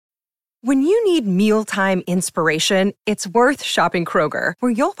When you need mealtime inspiration, it's worth shopping Kroger,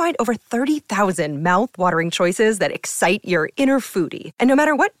 where you'll find over 30,000 mouth-watering choices that excite your inner foodie. And no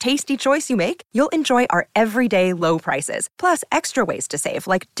matter what tasty choice you make, you'll enjoy our everyday low prices, plus extra ways to save,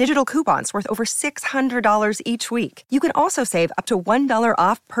 like digital coupons worth over $600 each week. You can also save up to $1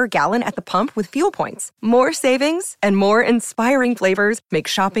 off per gallon at the pump with fuel points. More savings and more inspiring flavors make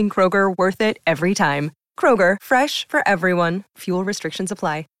shopping Kroger worth it every time. Kroger, fresh for everyone. Fuel restrictions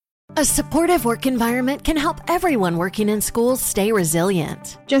apply. A supportive work environment can help everyone working in schools stay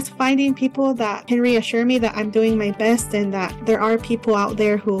resilient. Just finding people that can reassure me that I'm doing my best and that there are people out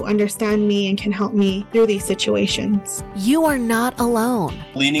there who understand me and can help me through these situations. You are not alone.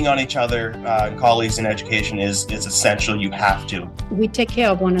 Leaning on each other and colleagues in education is essential. You have to. We take care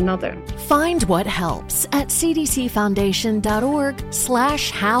of one another. Find what helps at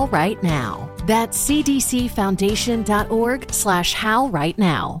cdcfoundation.org/howrightnow. That's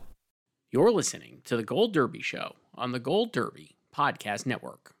cdcfoundation.org/howrightnow. You're listening to The Gold Derby Show on the Gold Derby Podcast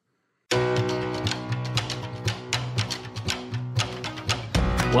Network.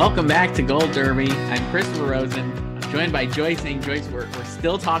 Welcome back to Gold Derby. I'm Christopher Rosen. I'm joined by Joyce saying, Joyce, we're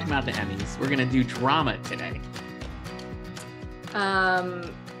still talking about the Emmys. We're going to do drama today.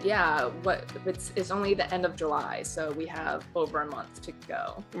 Yeah, it's only the end of July, so we have over a month to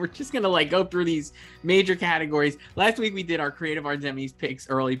go. We're just going to go through these major categories. Last week we did our Creative Arts Emmys picks,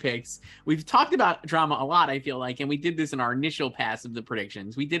 early picks. We've talked about drama a lot, I feel like, and we did this in our initial pass of the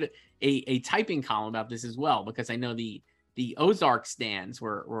predictions. We did a typing column about this as well, because I know the Ozark stands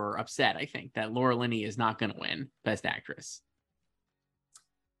were upset, I think, that Laura Linney is not going to win Best Actress.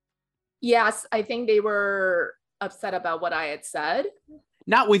 Yes, I think they were upset about what I had said.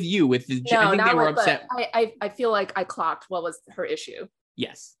 Not with you, with the. No, I think they were with, upset. I feel like I clocked what was her issue.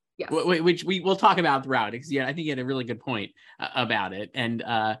 Yes. Yes. Which we will talk about throughout, because I think you had a really good point about it. And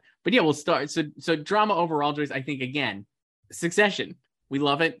but yeah, we'll start. So drama overall, Joyce, I think, again, Succession. We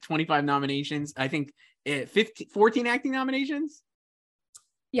love it. 25 nominations. I think 14 acting nominations.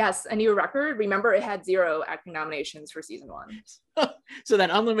 Yes, a new record. Remember, it had 0 acting nominations for season 1. So that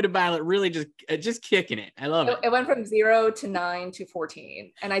unlimited ballot really just kicking it. I love it. It went from 0 to 9 to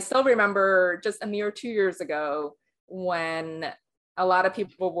 14. And I still remember just a mere 2 years ago when a lot of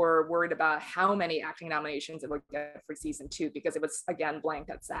people were worried about how many acting nominations it would get for season 2, because it was, again, blanked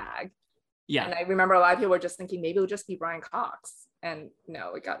at SAG. Yeah. And I remember a lot of people were just thinking maybe it would just be Brian Cox. And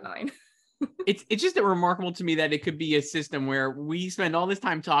no, it got 9. It's just remarkable to me that it could be a system where we spend all this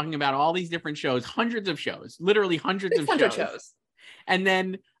time talking about all these different shows, hundreds of shows, literally hundreds of shows. And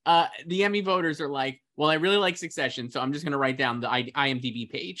then the Emmy voters are like, well, I really like Succession, so I'm just going to write down the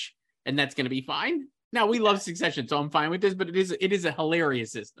IMDb page, and that's going to be fine. Now, we love Succession, so I'm fine with this, but it is a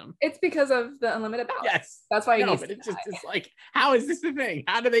hilarious system. It's because of the unlimited ballot. Yes. That's why it's like, how is this the thing?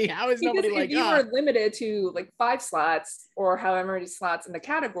 How is nobody like, if you were limited to 5 slots or however many slots in the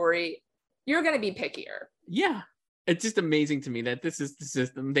category, you're going to be pickier. Yeah. It's just amazing to me that this is the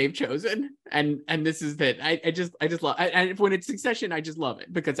system they've chosen. And this is that. I just love it. And when it's Succession, I just love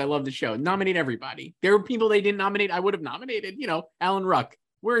it because I love the show. Nominate everybody. There were people they didn't nominate. I would have nominated, Alan Ruck.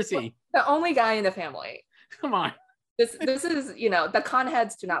 Where is he? The only guy in the family. Come on. This is, the con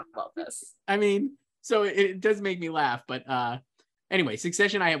heads do not love this. I mean, so it does make me laugh, but anyway,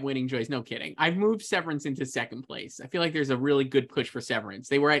 Succession, I have winning, Joyce. No kidding. I've moved Severance into second place. I feel like there's a really good push for Severance.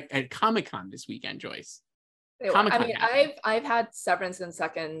 They were at Comic-Con this weekend, Joyce. I've had Severance in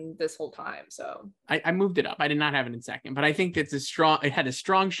second this whole time, so I moved it up. I did not have it in second, but I think it had a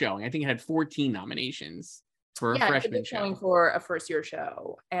strong showing. I think it had 14 nominations for a freshman show. Showing for a first year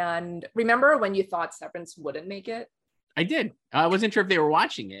show. And remember when you thought Severance wouldn't make it? I did. I wasn't sure if they were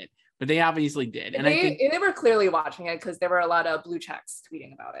watching it, but they obviously did. And they were clearly watching it because there were a lot of blue checks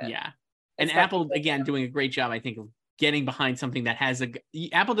tweeting about it. Yeah. And Apple, again, doing a great job, I think, of getting behind something that has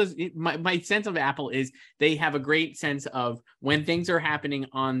my sense of Apple is they have a great sense of when things are happening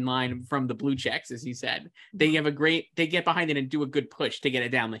online from the blue checks, as you said, they get behind it and do a good push to get it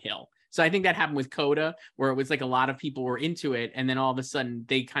down the hill. So I think that happened with Coda, where it was like a lot of people were into it. And then all of a sudden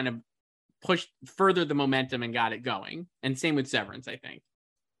they kind of pushed further the momentum and got it going. And same with Severance, I think.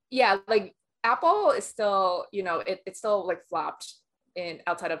 Yeah. Like Apple is still, it's still like flopped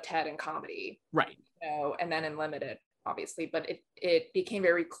outside of TED and comedy. Right. And then in limited, obviously, but it became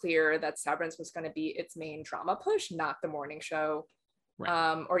very clear that Severance was going to be its main drama push, not the morning show,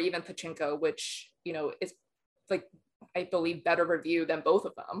 right. Or even Pachinko, which, is like, I believe better review than both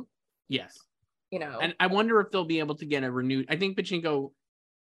of them. Yes. And I wonder if they'll be able to get a renewed, I think Pachinko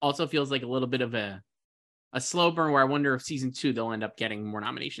also feels like a little bit of a slow burn where I wonder if season 2, they'll end up getting more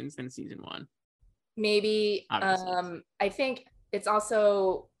nominations than season 1. Maybe. I think it's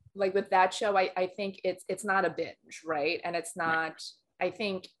also like with that show, I think it's not a binge, right? And it's not, right. I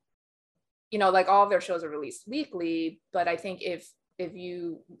think, you know, like all of their shows are released weekly, but I think if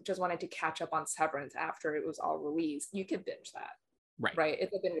you just wanted to catch up on Severance after it was all released, you could binge that. Right.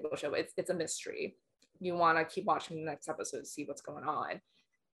 It's a bingeable show. It's a mystery. You want to keep watching the next episode to see what's going on.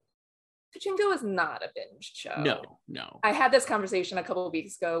 Pachinko is not a binge show. No. I had this conversation a couple of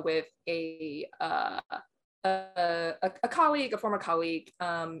weeks ago with a colleague, a former colleague,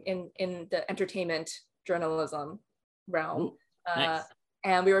 in the entertainment journalism realm. Ooh, nice.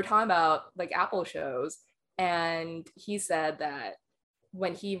 And we were talking about like Apple shows, and he said that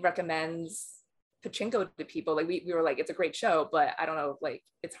when he recommends Pachinko to people, like we were like, it's a great show, but I don't know, like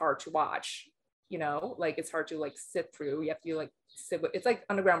it's hard to watch, you know, like it's hard to like sit through. You have to like sit with, it's like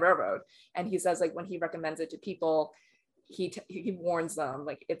Underground Railroad. And he says like when he recommends it to people, he warns them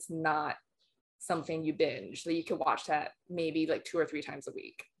like it's not something you binge, that you can watch that maybe like 2 or 3 times a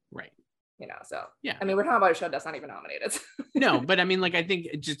week. Right. You know, so yeah. I mean, we're talking about a show that's not even nominated. No, but I mean, like I think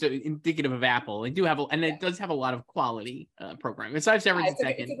just indicative of Apple. They do have, it does have a lot of quality programming. Besides Severance,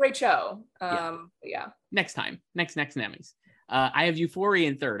 it's a great show. Yeah. Next time, next Emmys. I have Euphoria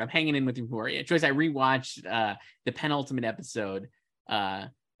in third. I'm hanging in with Euphoria. Joyce, I rewatched the penultimate episode,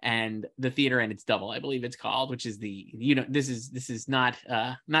 and the theater and its double, I believe it's called, which is this is not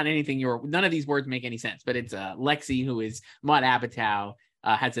anything. None of these words make any sense, but it's Lexi, who is Maud Apatow.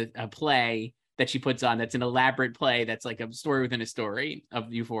 Has a play that she puts on that's an elaborate play that's like a story within a story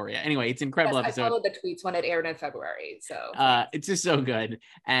of Euphoria. Anyway, it's an incredible episode. I followed the tweets when it aired in February, so it's just so good,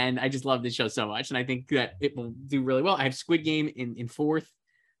 and I just love this show so much, and I think that it will do really well. I have Squid Game in fourth,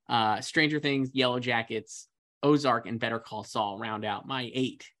 Stranger Things, Yellow Jackets, Ozark, and Better Call Saul round out my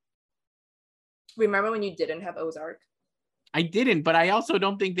 8. Remember when you didn't have Ozark? I didn't, but I also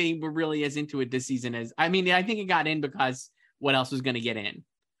don't think they were really as into it this season as, I mean, I think it got in because what else was going to get in,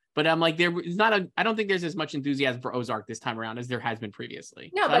 but I'm like, I don't think there's as much enthusiasm for Ozark this time around as there has been previously.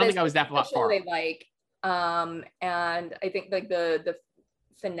 No, so but I don't think I was that far. And I think like the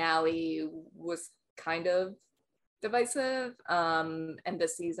finale was kind of divisive, and the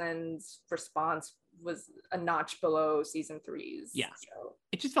season's response was a notch below season 3's. Yeah, so.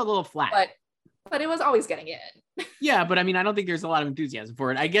 It just felt a little flat. But it was always getting in. Yeah, but I mean, I don't think there's a lot of enthusiasm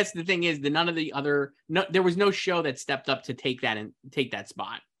for it. I guess the thing is that there was no show that stepped up to take that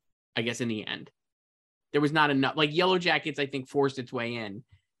spot. I guess in the end, there was not enough. Like Yellow Jackets, I think forced its way in,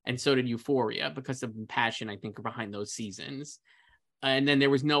 and so did Euphoria because of the passion I think behind those seasons. And then there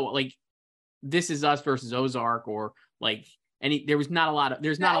was no like This Is Us versus Ozark, or like there was not a lot of.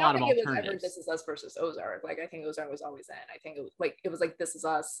 There's not a lot of alternatives. It was ever This Is Us versus Ozark. Like I think Ozark was always in. I think it was like This Is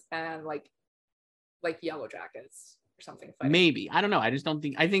Us and like Yellow Jackets or something. Fighting. Maybe. I don't know. I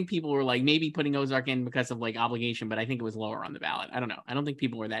think people were like maybe putting Ozark in because of like obligation, but I think it was lower on the ballot. I don't know. I don't think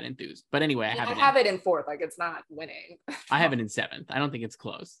people were that enthused. But anyway, I have it in fourth. Like it's not winning. I have it in 7th. I don't think it's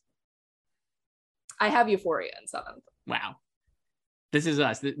close. I have Euphoria in 7th. Wow. This is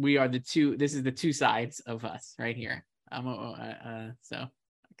us. We are the two. This is the two sides of us right here. So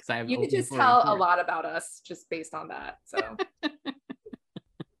because I have. You could just tell a lot about us just based on that. So.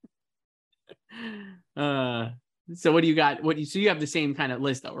 So what do you got? So you have the same kind of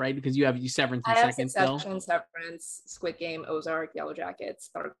list though, right? Because you have Severance in second still. Severance, Squid Game, Ozark, Yellow Jackets,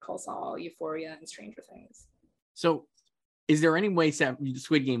 Better Call Saul, Euphoria, and Stranger Things. So is there any way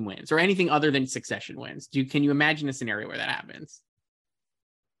Squid Game wins or anything other than Succession wins? Can you imagine a scenario where that happens?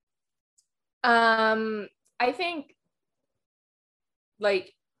 I think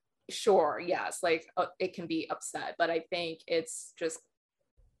like sure, yes, like it can be upset, but I think it's just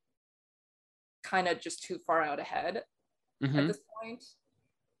kind of just too far out ahead at this point.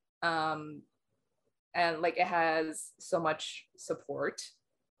 And like it has so much support.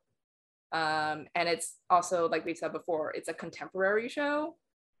 And it's also, like we said before, it's a contemporary show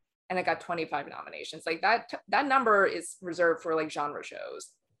and it got 25 nominations. Like that number is reserved for like genre shows.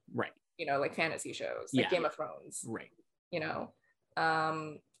 Right. You know, like fantasy shows, like Game of Thrones. Right. You know,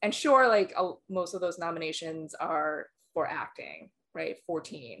 and sure, like most of those nominations are for acting, right?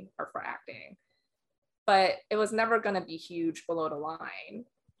 14 are for acting. But it was never going to be huge below the line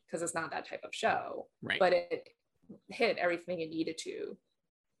because it's not that type of show. Right. But it hit everything it needed to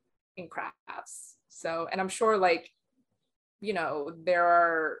in crafts. So, and I'm sure like, you know, there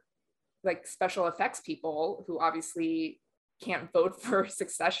are like special effects people who obviously can't vote for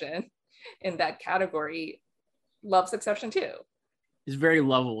Succession in that category, love Succession too. It's a very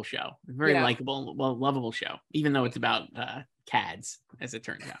lovable show. Very likable, lovable show, even though it's about CADs, as it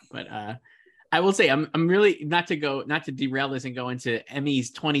turns out. But I will say I'm really not to derail this and go into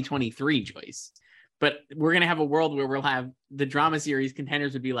Emmys 2023, Joyce, But we're gonna have a world where we'll have the drama series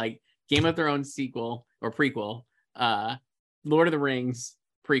contenders would be like Game of Thrones sequel or prequel, Lord of the Rings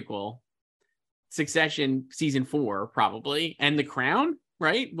prequel, Succession season 4 probably, and The Crown,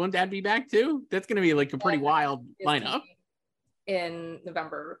 right? Won't that be back too? That's gonna be like a pretty wild lineup in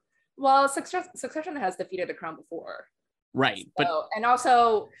November. Well, Succession has defeated The Crown before, right? So, but and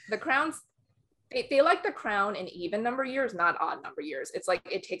also The Crown's. They like The Crown in even number years, not odd number years. It's like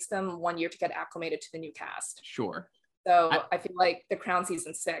it takes them 1 year to get acclimated to the new cast. Sure. So I feel like The Crown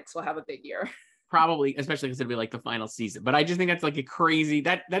season 6 will have a big year. Probably, especially because it'll be like the final season. But I just think that's like a crazy,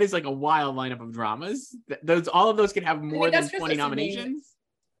 that is like a wild lineup of dramas. All of those could have more than 20 nominations.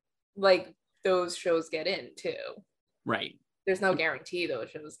 Like those shows get in too. Right. There's no guarantee those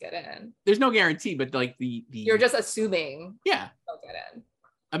shows get in. There's no guarantee, but like the you're just assuming. Yeah. They'll get in.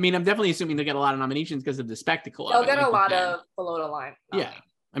 I mean, I'm definitely assuming they'll get a lot of nominations because of the spectacle. They'll get a lot of below the line. Yeah.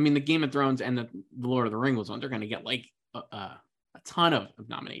 I mean, the Game of Thrones and the Lord of the Rings ones are going to get like a ton of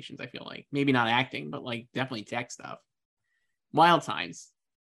nominations, I feel like. Maybe not acting, but like definitely tech stuff. Wild times.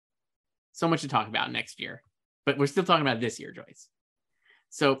 So much to talk about next year. But we're still talking about this year, Joyce.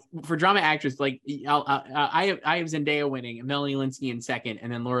 So for drama actress, like I have Zendaya winning, Melanie Lynskey in second,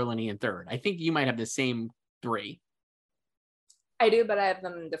 and then Laura Linney in third. I think you might have the same 3. I do, but I have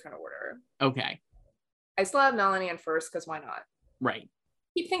them in different order. Okay. I still have Melanie in first because why not? Right.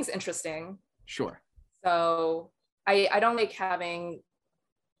 Keep things interesting. Sure. So I don't like having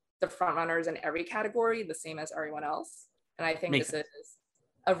the front runners in every category the same as everyone else. And I think this is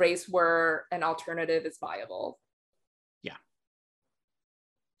a race where an alternative is viable. Yeah.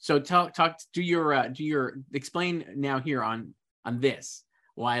 So do your explain now here on this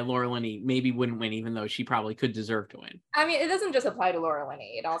why Laura Linney maybe wouldn't win, even though she probably could deserve to win. I mean, it doesn't just apply to Laura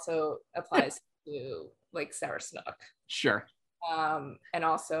Linney. It also applies to like Sarah Snook. Sure. And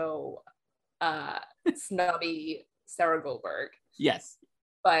also snubby Sarah Goldberg. Yes.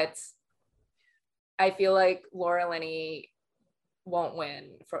 But I feel like Laura Linney won't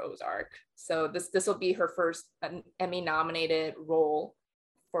win for Ozark. So this will be her first Emmy nominated role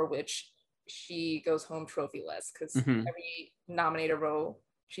for which she goes home trophyless because every nominated role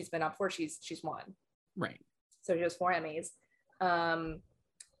she's been up for, she's won. Right. So she has 4 Emmys.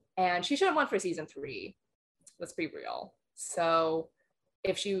 And she should have won for season 3. Let's be real. So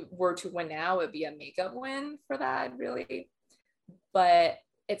if she were to win now, it would be a makeup win for that, really. But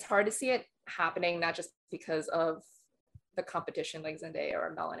it's hard to see it happening, not just because of the competition like Zendaya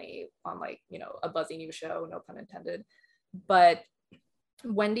or Melanie on like, a buzzy new show, no pun intended. But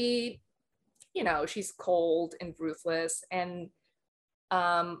Wendy, she's cold and ruthless, and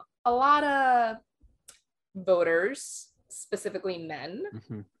a lot of voters, specifically men,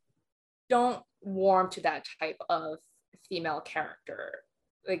 don't warm to that type of female character.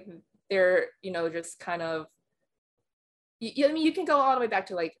 Like they're, just kind of, I mean, you can go all the way back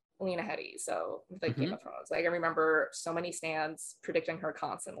to like Lena Headey, so like Game of Thrones. Like I remember so many stands predicting her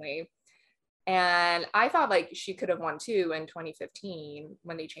constantly. And I thought like she could have won too in 2015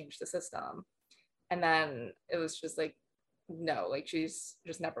 when they changed the system. And then it was just like, no, like she's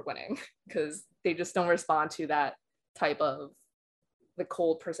just never winning because they just don't respond to that type of the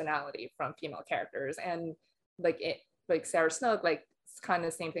cold personality from female characters. And like Sarah Snook, like it's kind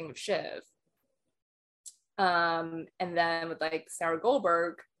of the same thing with Shiv. And then with like Sarah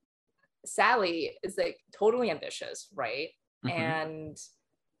Goldberg, Sally is like totally ambitious, right? And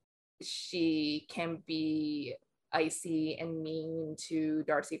she can be icy and mean to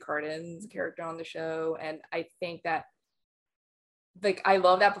Darcy Carden's character on the show. And I think that like I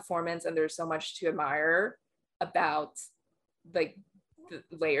love that performance, and there's so much to admire about like the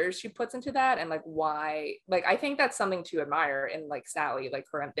layers she puts into that, and like why, like I think that's something to admire in like Sally, like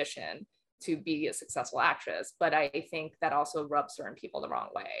her ambition to be a successful actress. But I think that also rubs certain people the wrong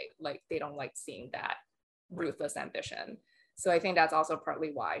way. Like they don't like seeing that ruthless ambition. So I think that's also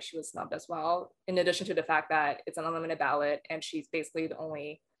partly why she was snubbed as well, in addition to the fact that it's an unlimited ballot and she's basically the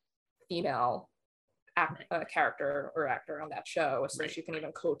only female character or actor on that show, so she can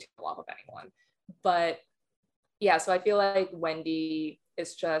even coattail off of anyone. But yeah, so I feel like Wendy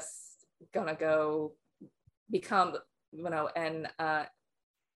is just gonna go become, and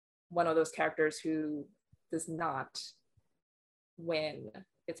one of those characters who does not win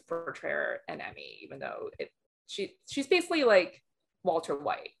its portrayer an Emmy, even though she's basically like Walter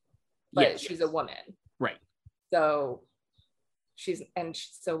White, but she's a woman, right? So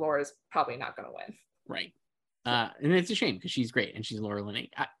so Laura's probably not going to win, right? And it's a shame because she's great and she's Laura Linney.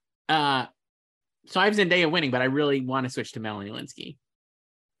 So I have Zendaya winning, but I really want to switch to Melanie Lynskey.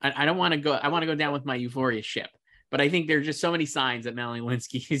 I don't want to go. I want to go down with my Euphoria ship, but I think there's just so many signs that Melanie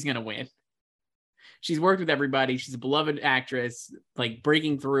Lynskey is going to win. she's worked with everybody. She's a beloved actress, like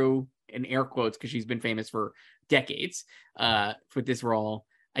breaking through in air quotes because she's been famous for decades with this role.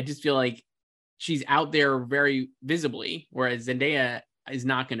 I just feel like she's out there very visibly, whereas Zendaya is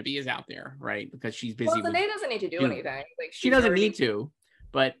not going to be as out there, right? Because she's busy. Well, Zendaya doesn't need to do anything. Like she doesn't need to,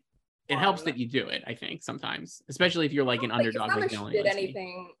 but it helps that you do it, I think, sometimes, especially if you're like an underdog. It's not like she did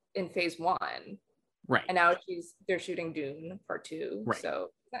anything in phase 1. Right. And now they're shooting Dune Part 2. Right. So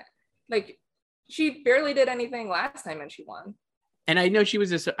like she barely did anything last time and she won. And I know I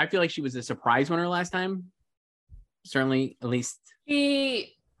feel like she was a surprise winner last time. Certainly, at least.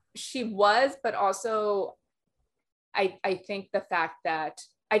 She was, but also I think the fact that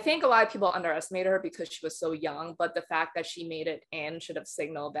I think a lot of people underestimated her because she was so young, but the fact that she made it in should have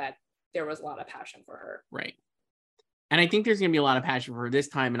signaled that there was a lot of passion for her. Right. And I think there's going to be a lot of passion for her this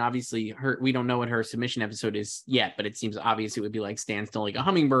time. And obviously we don't know what her submission episode is yet, but it seems obvious it would be like Stand Still Like a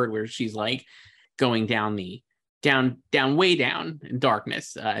Hummingbird, where she's like going down way down in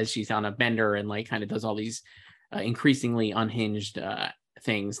darkness as she's on a bender and like kind of does all these increasingly unhinged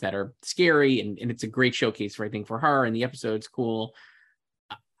things that are scary. And it's a great showcase for, I think, for her, and the episode's cool.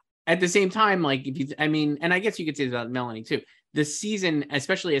 At the same time, like and I guess you could say that about Melanie too. The season,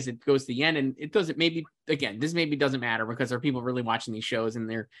 especially as it goes to the end, and it doesn't this maybe doesn't matter because there are people really watching these shows and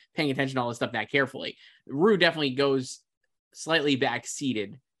they're paying attention to all this stuff that carefully. Rue definitely goes slightly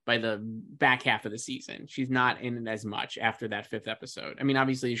backseated by the back half of the season. She's not in it as much after that 5th episode. I mean,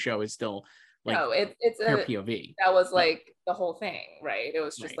 obviously the show is still like it's her POV. That was like the whole thing, right? It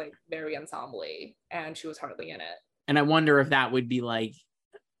was just like very ensemble-y, and she was hardly in it. And I wonder if that would be like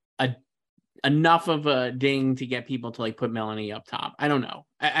enough of a ding to get people to like put Melanie up top. I don't know.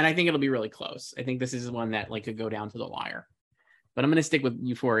 And I think it'll be really close. I think this is one that like could go down to the wire. But I'm going to stick with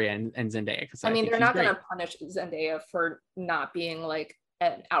Euphoria and Zendaya. Because I mean, they're not going to punish Zendaya for not being like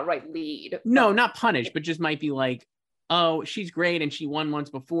an outright lead. No, not punish, but just might be like, oh, she's great and she won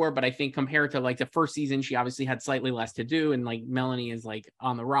once before. But I think compared to like the first season, she obviously had slightly less to do. And like Melanie is like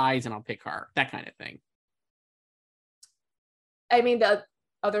on the rise and I'll pick her. That kind of thing. I mean, the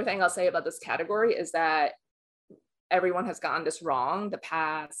other thing I'll say about this category is that everyone has gotten this wrong the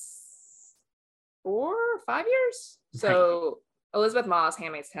past 4 or 5 years. So Elizabeth Moss,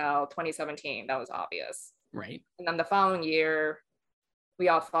 Handmaid's Tale, 2017, that was obvious. Right. And then the following year, we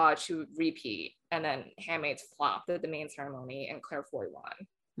all thought she would repeat. And then Handmaid's flopped at the main ceremony and Claire Foy won.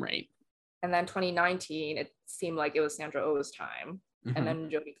 Right. And then 2019, it seemed like it was Sandra Oh's time. Mm-hmm. And then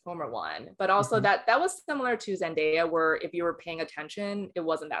Jodie Comer won. But also that was similar to Zendaya, where if you were paying attention, it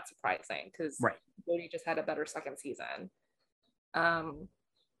wasn't that surprising because Jodie just had a better second season. And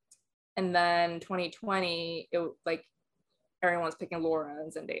then 2020, it like everyone's picking Laura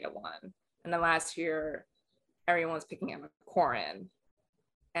and Zendaya won. And then last year, everyone's picking Emma Corrin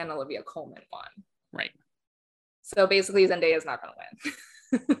and Olivia Colman won. Right. So basically, Zendaya is not going to win.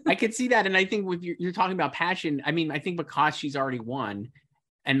 I could see that. And I think with you're talking about passion, I mean, I think because she's already won,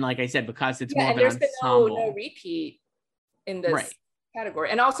 and like I said, because it's more of an ensemble. Been no repeat in this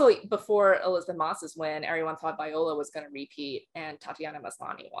category. And also before Elizabeth Moss's win, everyone thought Viola was going to repeat and Tatiana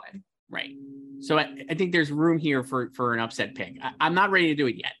Maslany won. Right. So I think there's room here for an upset pick. I'm not ready to do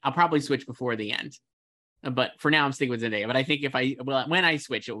it yet. I'll probably switch before the end. But for now, I'm sticking with Zendaya. But I think when I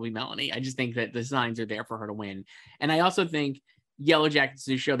switch, it will be Melanie. I just think that the signs are there for her to win. And I also think Yellow Jackets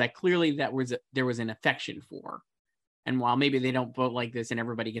is a show that clearly there was an affection for. And while maybe they don't vote like this and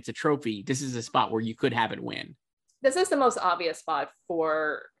everybody gets a trophy, this is a spot where you could have it win. This is the most obvious spot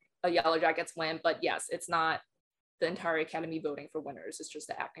for a Yellow Jackets win. But yes, it's not the entire Academy voting for winners. It's just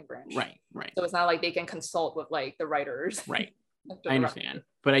the acting branch. Right. So it's not like they can consult with like the writers. Right. I understand.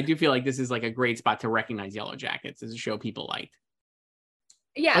 But I do feel like this is like a great spot to recognize Yellow Jackets as a show people liked.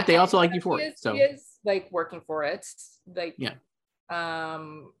 Yeah. But they also like Euphoria. So he is like working for it. Like, yeah.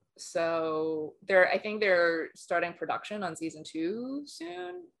 So I think they're starting production on season 2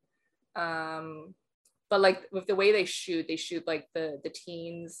 soon. But like with the way they shoot like the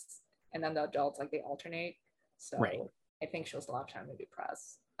teens and then the adults, like they alternate. So I think she'll still have time to do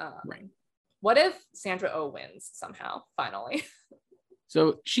press. What if Sandra Oh wins somehow, finally?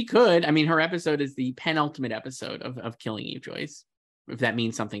 So she could. I mean, her episode is the penultimate episode of Killing Eve, Joyce. If that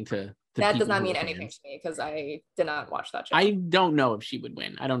means something to that does not mean anything to me because I did not watch that show. I don't know if she would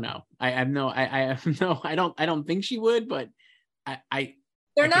win. I don't know. I don't think she would, but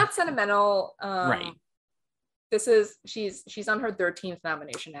they're not sentimental. Right. She's on her 13th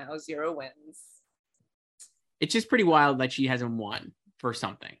nomination now, 0 wins. It's just pretty wild that she hasn't won for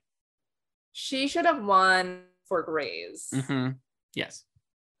something. She should have won for Grey's. Mm-hmm. Yes.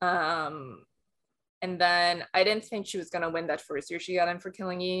 And then I didn't think she was going to win that first year she got in for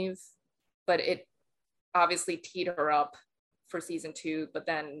Killing Eve, but obviously teed her up for season 2, but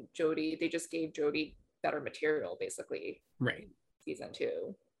then they just gave Jodie better material basically. Right. Season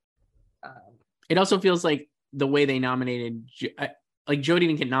 2. It also feels like the way they nominated, like Jodie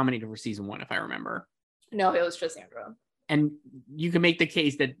didn't get nominated for season 1, if I remember. No, it was just Sandra. And you can make the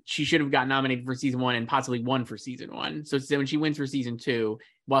case that she should have gotten nominated for season 1 and possibly won for season 1. So when she wins for season 2,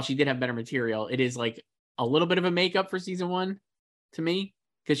 while she did have better material, it is like a little bit of a makeup for season 1 to me,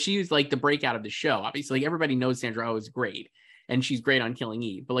 because she was like the breakout of the show. Obviously, like everybody knows Sandra Oh is great, and she's great on Killing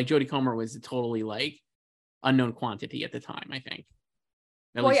Eve. But like Jodie Comer was a totally like unknown quantity at the time, I think.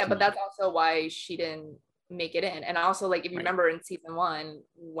 Well, yeah, but that's also why she didn't make it in. And also, like, if you remember in season 1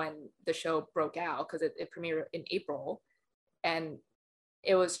 when the show broke out, because it premiered in April, and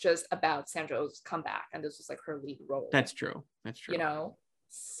it was just about Sandra Oh's comeback, and this was like her lead role. That's true. You know,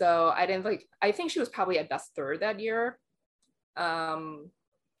 so I think she was probably at best third that year.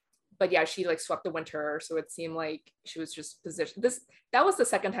 But yeah, she like swept the winter, so it seemed like she was just positioned. That was the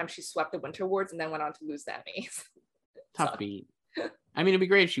second time she swept the Winter Awards and then went on to lose the Emmys. Tough beat. I mean, it'd be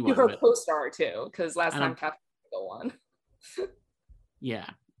great if she won. Her co-star too, because last time Katherine Heigl won. Yeah,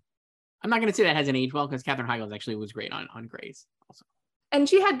 I'm not gonna say that hasn't aged well, because Katherine Heigl actually was great on Grey's also, and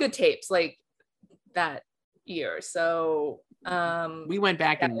she had good tapes like that year. So we went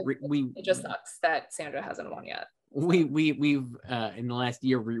back and it just sucks that Sandra hasn't won yet. We've in the last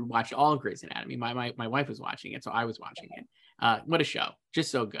year rewatched all of Grey's Anatomy. My wife was watching it, so I was watching it. What a show,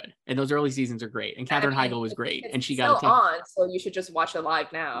 just so good. And those early seasons are great. And Katherine Heigl was great, and she got on. So you should just watch it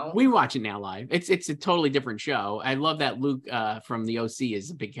live now. We watch it now live. It's a totally different show. I love that Luke from the OC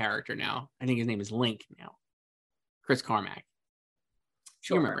is a big character now. I think his name is Link now. Chris Carmack.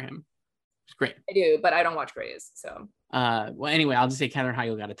 Sure. You remember him? It's great. I do, but I don't watch Grey's, so. Well, anyway, I'll just say Katherine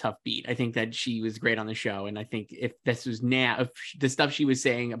Heigl got a tough beat. I think that she was great on the show, and I think if this was now, if the stuff she was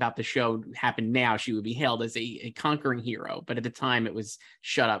saying about the show happened now, she would be hailed as a conquering hero. But at the time, it was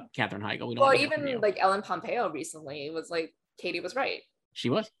shut up, Katherine Heigl. We don't. Well, even like Ellen Pompeo recently was like, Katie was right. She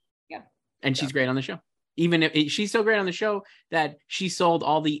was. Yeah. And she's great on the show. Even if she's so great on the show that she sold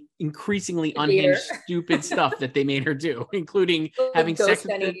all the increasingly unhinged, stupid stuff that they made her do, including having sex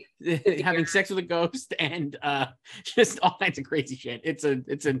with a ghost and just all kinds of crazy shit. It's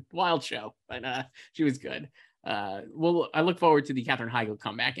a wild show, but she was good. Well, I look forward to the Katherine Heigl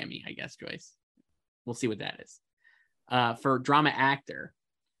comeback Emmy, I guess, Joyce. We'll see what that is. For drama actor,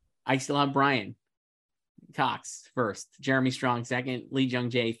 I still have Brian Cox first, Jeremy Strong second, Lee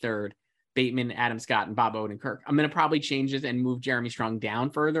Jung-jae third, Bateman, Adam Scott, and Bob Odenkirk. I'm going to probably change this and move Jeremy Strong down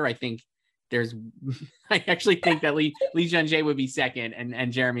further. I actually think that Lee Jung-jae would be second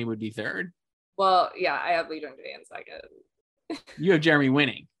and Jeremy would be third. Well, yeah, I have Lee Jung-jae in second. You have Jeremy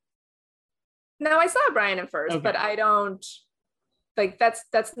winning. No, I saw Brian in first, okay. But I don't like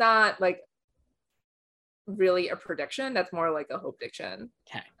that's not like really a prediction. That's more like a hope diction.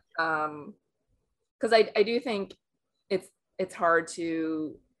 Okay. Because I do think it's hard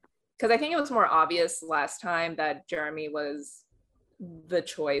to. Because I think it was more obvious last time that Jeremy was the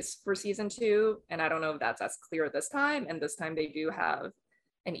choice for season 2. And I don't know if that's as clear this time. And this time they do have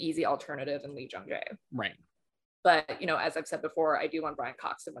an easy alternative in Lee Jung-jae. Right. But, as I've said before, I do want Brian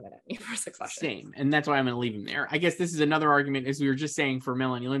Cox to win an Emmy for Succession. Same. And that's why I'm going to leave him there. I guess this is another argument, as we were just saying, for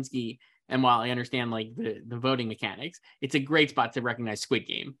Melanie Lynskey. And while I understand like the voting mechanics, it's a great spot to recognize Squid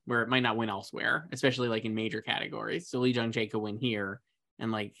Game, where it might not win elsewhere, especially like in major categories. So Lee Jung-jae could win here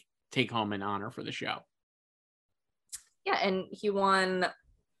and like take home an honor for the show. Yeah, and he won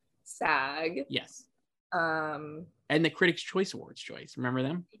SAG. Yes. And the Critics' Choice Awards, Joyce. Remember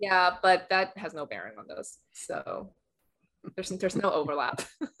them? Yeah, but that has no bearing on this. So there's no overlap.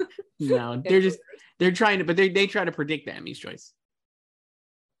 No, they're trying to, but they try to predict the Emmys, Joyce.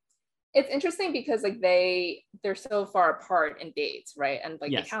 It's interesting because like they're so far apart in dates, right? And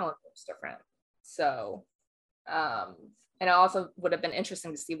like the calendar is different. So and it also would have been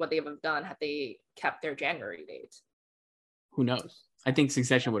interesting to see what they would have done had they kept their January date. Who knows? I think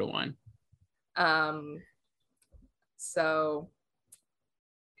Succession would have won. So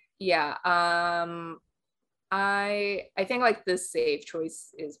yeah. I think like the safe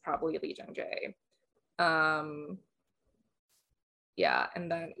choice is probably Lee Jung-jae. Yeah, and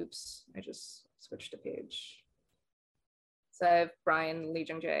then oops, I just switched the page. So I have Brian, Lee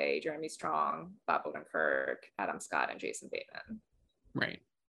Jung-jae, Jeremy Strong, Bob Odenkirk, Adam Scott, and Jason Bateman. Right.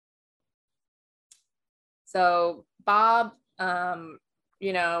 So Bob, Better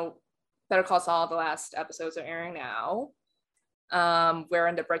Call Saul, the last episodes are airing now. We're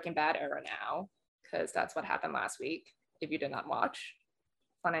in the Breaking Bad era now, because that's what happened last week, if you did not watch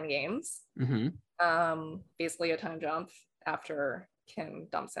Fun and Games. Mm-hmm. Basically a time jump after Kim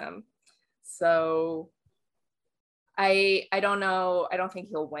dumps him. So I don't know. I don't think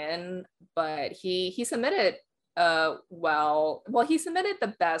he'll win, but he submitted well, he submitted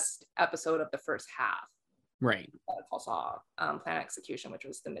the best episode of the first half. Right. Saw Plan Execution, which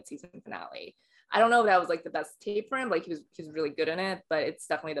was the mid-season finale. I don't know if that was like the best tape for him. Like he was really good in it, but it's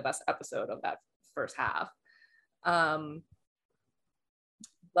definitely the best episode of that first half.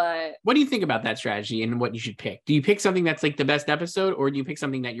 But what do you think about that strategy and what you should pick? Do you pick something that's like the best episode, or do you pick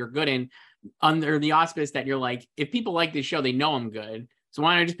something that you're good in under the auspice that you're like, if people like this show, they know I'm good, so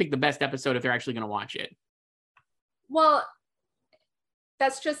why don't I just pick the best episode if they're actually going to watch it? Well,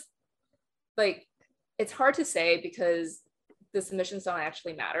 that's just like, it's hard to say because the submissions don't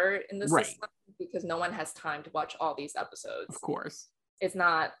actually matter in this system, because no one has time to watch all these episodes. Of course. It's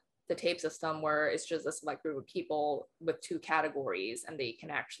not the tape system where it's just a select group of people with 2 categories and they can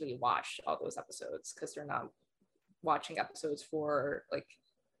actually watch all those episodes, because they're not watching episodes for like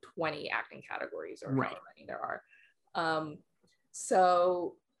 20 acting categories or however many there are.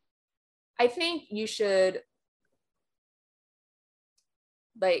 So I think you should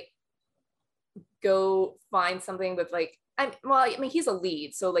like go find something with like, I mean, he's a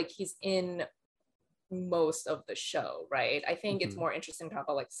lead, so like he's in most of the show, right? I think it's more interesting to have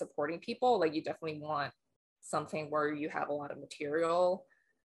like supporting people. Like you definitely want something where you have a lot of material,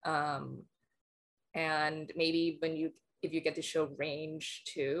 and maybe if you get to show range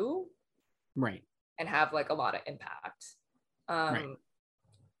too, right, and have like a lot of impact.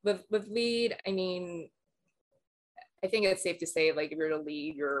 With lead, I mean, I think it's safe to say like if you're the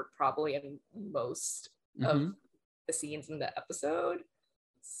lead, you're probably in most of the scenes in the episode.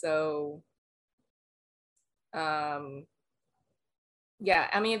 So yeah,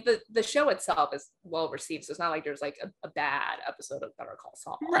 I mean the show itself is well received, so it's not like there's like a bad episode of Better Call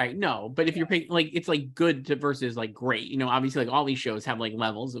Saul. Right. No, but if you're picking like, it's like good to versus like great, you know, obviously like all these shows have like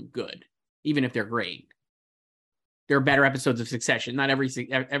levels of good, even if they're great. There are better episodes of Succession. Not every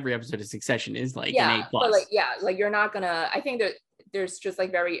episode of Succession is like an A+. But like you're not gonna, I think that there's just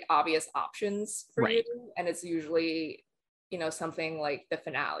like very obvious options for you, and it's usually, you know, something like the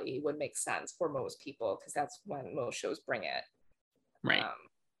finale would make sense for most people because that's when most shows bring it. Right.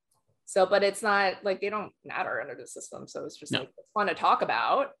 So, but it's not like they don't matter under the system. So it's just like it's fun to talk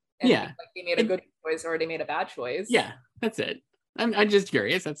about. And like they made a good choice or they made a bad choice. Yeah, that's it. I'm just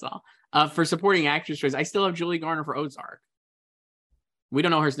curious. That's all. For supporting actress choice, I still have Julie Garner for Ozark. We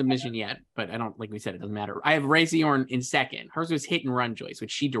don't know her submission yet, but I don't, like we said, it doesn't matter. I have Ray Ziorn in second. Hers was Hit and Run choice,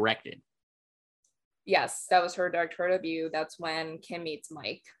 which she directed. Yes, that was her directorial debut. That's when Kim meets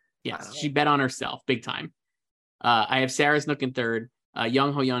Mike. Yes, she bet on herself big time. I have Sarah Snook in third,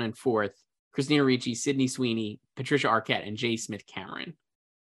 Young Ho Yeon in fourth, Christina Ricci, Sydney Sweeney, Patricia Arquette, and J. Smith Cameron.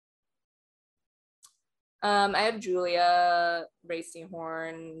 I have Julia, Ray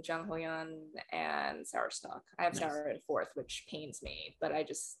Seahorn, Jung Ho Yeon, and Sarah Snook. I have Sarah in fourth, which pains me, but I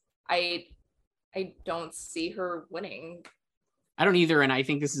don't see her winning. I don't either, and I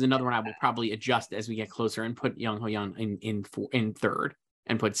think this is another one I will probably adjust as we get closer and put Young Ho Yeon in third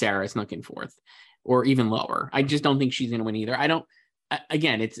and put Sarah Snook in fourth, or even lower. I just don't think she's going to win either.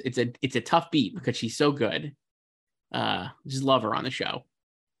 Again, it's a tough beat because she's so good. Just love her on the show,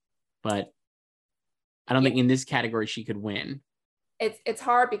 but I don't think in this category she could win. It's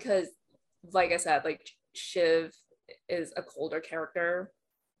hard because, like I said, like Shiv is a colder character,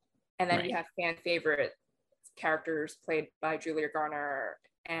 and then you have fan favorite characters played by Julia Garner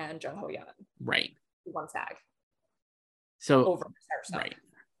and Jung Ho Yeon. Right. Who won SAG. So over Sarah Snook. Right.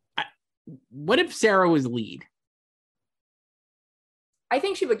 What if Sarah was lead? I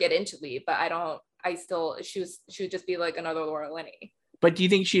think she would get into lead, but she would just be like another Laura Linney. But do you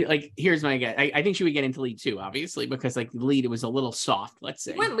think she, like, here's my guess. I think she would get into lead too, obviously, because like the lead, it was a little soft, let's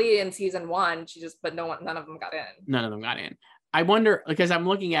say. She went lead in season 1, but none of them got in. None of them got in. I wonder, because I'm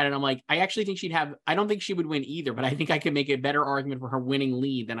looking at it, I'm like, I actually think I don't think she would win either, but I think I could make a better argument for her winning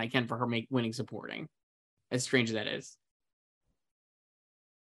lead than I can for her winning supporting. As strange as that is.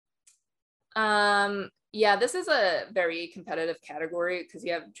 Yeah, this is a very competitive category because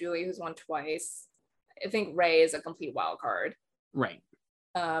you have Julie, who's won twice. I think Ray is a complete wild card. Right.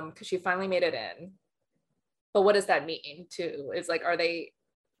 Because she finally made it in. But what does that mean too? Is like, are they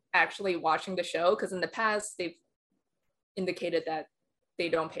actually watching the show? Because in the past, they've indicated that they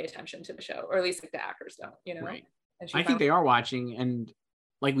don't pay attention to the show, or at least like the actors don't, you know? Right. I think they are watching, and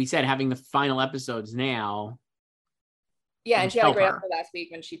like we said, having the final episodes now. Yeah, and she had a great episode last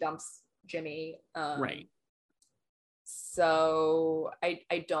week when she dumps Jimmy. Right. So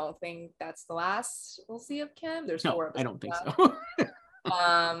I don't think that's the last we'll see of Kim. There's 4 episodes. I don't think so.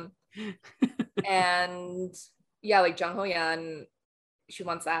 And yeah, like Jung Ho Yeon, she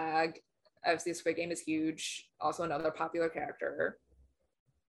won SAG. Obviously, Squid Game is huge. Also, another popular character.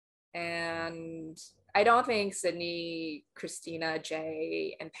 And I don't think Sydney, Christina,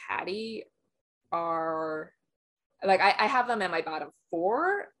 Jay, and Patty are like I have them at my bottom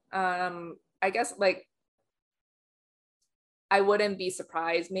 4. I guess like I wouldn't be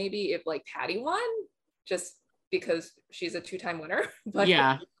surprised maybe if like Patty won, just because she's a 2-time winner. But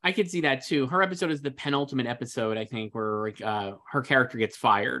yeah, I could see that too. Her episode is the penultimate episode, I think, where her character gets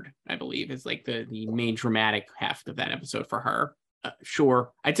fired, I believe, is like the main dramatic heft of that episode for her.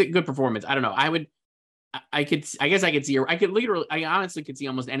 Sure, it's a good performance. I don't know. I guess I could see her. I honestly could see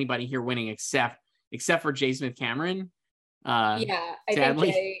almost anybody here winning except for J. Smith Cameron. Yeah, I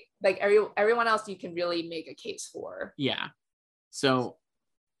sadly. think Jay, like everyone else, you can really make a case for. Yeah. So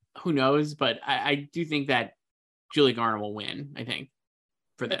who knows? But I do think that Julie Garner will win, I think,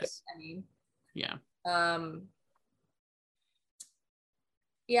 for this. I mean, yeah.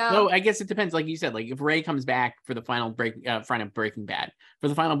 Yeah. So I guess it depends. Like you said, like if Ray comes back for the final Breaking Bad, for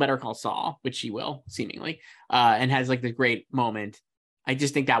the final Better Call Saul, which she will seemingly, and has like the great moment, I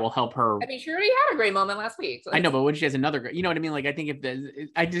just think that will help her. I mean, she already had a great moment last week. So I know, but when she has another, you know what I mean? Like I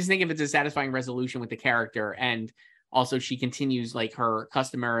just think if it's a satisfying resolution with the character, and also she continues like her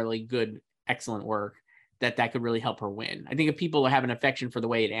customarily good, excellent work, that could really help her win. I think if people have an affection for the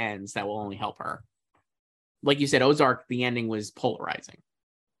way it ends, that will only help her. Like you said, Ozark, the ending was polarizing.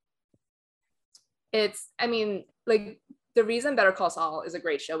 I mean, like the reason Better Call Saul is a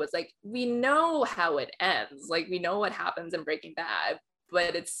great show is like we know how it ends, like we know what happens in Breaking Bad,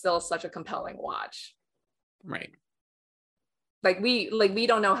 but it's still such a compelling watch. Right. Like we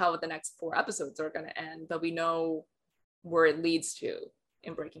don't know how the next 4 episodes are going to end, but we know where it leads to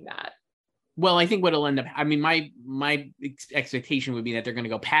in Breaking Bad. Well, I think what'll end up, I mean, my expectation would be that they're going to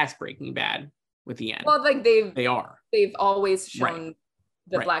go past Breaking Bad with the end. Well, like they've always shown right.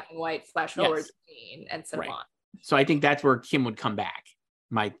 the right. black and white flash forward Yes. scene and so right. on. So I think that's where Kim would come back.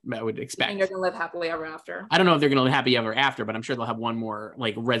 I would expect. And they're gonna live happily ever after. I don't know if they're gonna live happy ever after, but I'm sure they'll have one more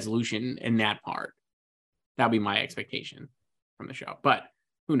like resolution in that part. That'll be my expectation from the show. But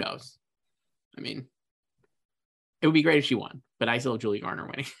who knows? I mean, it would be great if she won, but I still have Julie Garner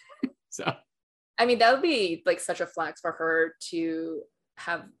winning. So I mean, that would be like such a flex for her to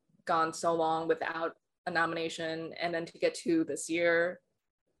have gone so long without a nomination and then to get to this year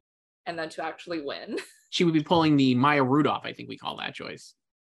and then to actually win. She would be pulling the Maya Rudolph, I think we call that, Joyce.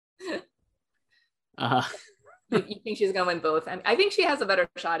 You think she's gonna win both? I think she has a better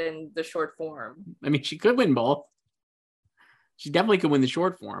shot in the short form. I mean, she could win both. She definitely could win the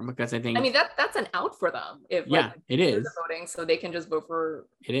short form because I think. I mean, that's an out for them. If it is voting, so they can just vote for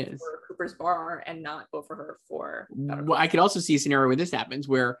Cooper's Bar and not vote for her for. Well, I could also see a scenario where this happens,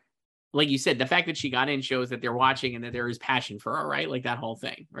 where, like you said, the fact that she got in shows that they're watching and that there is passion for her, right? Like that whole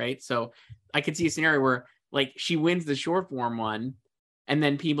thing, right? So I could see a scenario where like she wins the short form one, and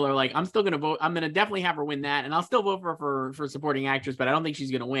then people are like, I'm still going to vote. I'm going to definitely have her win that, and I'll still vote for supporting actress, but I don't think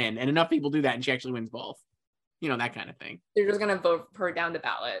she's going to win. And enough people do that, and she actually wins both. You know, that kind of thing. They're just going to vote her down the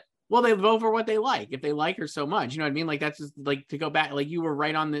ballot. Well, they vote for what they like. If they like her so much, you know what I mean? Like, that's just like to go back. Like you were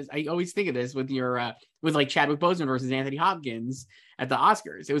right on this. I always think of this with your, with like Chadwick Boseman versus Anthony Hopkins at the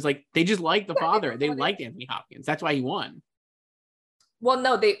Oscars. It was like, they just liked the father. They liked Anthony Hopkins. That's why he won. Well,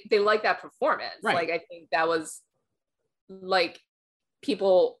 no, they like that performance. Right. Like, I think that was like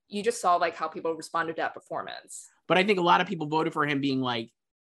people, you just saw like how people responded to that performance. But I think a lot of people voted for him being like,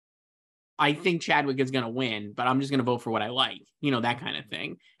 I think Chadwick is going to win, but I'm just going to vote for what I like, you know, that kind of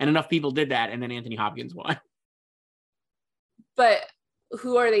thing. And enough people did that. And then Anthony Hopkins won. But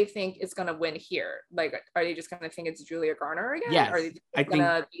who are they think is going to win here? Like, are they just going to think it's Julia Garner again? Yes, Are they going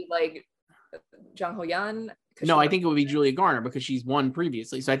to be like Jung Ho Yeon? No, I think it would be Julia Garner because she's won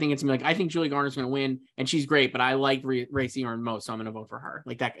previously. So I think it's gonna be like, I think Julia Garner's going to win and she's great, but I like Ray Seahorn most. So I'm going to vote for her.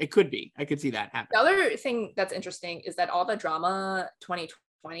 Like that. It could be. I could see that happen. The other thing that's interesting is that all the drama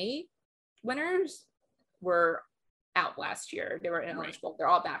 2020 winners were out last year. They were ineligible. Right. They're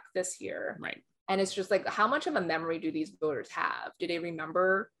all back this year. Right. And it's just like, how much of a memory do these voters have? Do they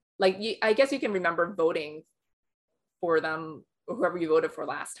remember? Like, I guess you can remember voting for them, or whoever you voted for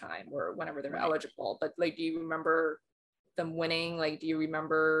last time or whenever they're eligible. But like, do you remember them winning? Like, do you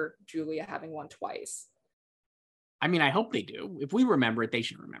remember Julia having won twice? I mean, I hope they do. If we remember it, they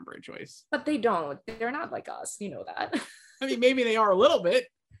should remember it, Joyce. But they don't. They're not like us. You know that. I mean, maybe they are a little bit.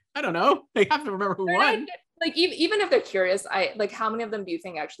 I don't know. They have to remember who won. Like, even if they're curious, how many of them do you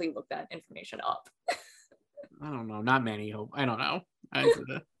think actually looked that information up? I don't know. Not many. I don't know.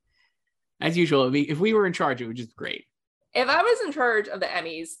 As usual, if we were in charge, it would just be great. If I was in charge of the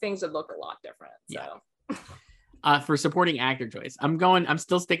Emmys, things would look a lot different. So. For supporting actor choice, I'm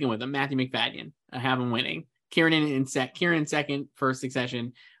still sticking with him. Matthew McFadden. I have him winning. Kieran in second for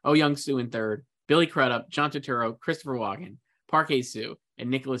Succession. Oh Young-soo in third. Billy Crudup, John Turturro, Christopher Walken, Park Hae-soo, and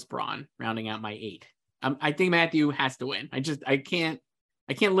Nicholas Braun rounding out my 8. I think Matthew has to win. I can't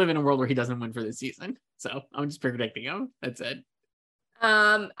live in a world where he doesn't win for this season. So I'm just predicting him. That's it.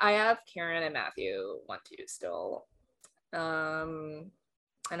 I have Kieran and Matthew 1, 2 still. And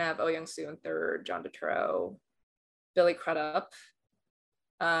I have Oh Young-soo in third, John Turturro, Billy Crudup,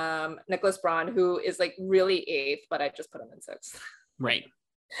 Nicholas Braun, who is like really 8th, but I just put him in 6th. Right.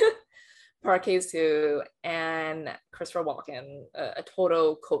 Park Hae-soo and Christopher Walken, a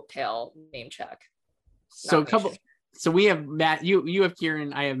total coattail name check. So we have Matt. You have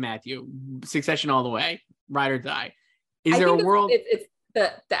Kieran. I have Matthew. Succession all the way. Ride or die. Is there a world? It's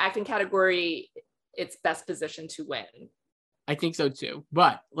the acting category. It's best position to win. I think so too.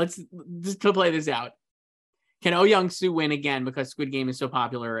 But let's just to play this out. Can Oh Young-soo win again because Squid Game is so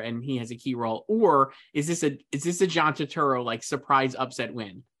popular and he has a key role, or is this a John Turturro like surprise upset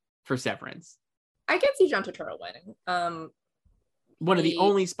win for Severance? I can see John Turturro winning. One of the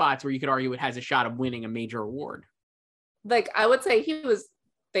only spots where you could argue it has a shot of winning a major award. Like I would say he was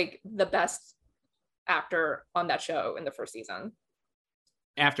like the best actor on that show in the first season.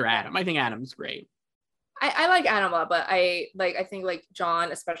 After Adam. I think Adam's great. I like Anima, but I think like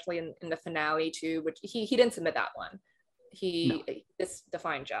John, especially in the finale too, which he didn't submit that one. It's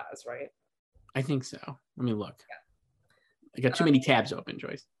Defying Jazz, right? I think so. Let me look. Yeah. I got too many tabs open,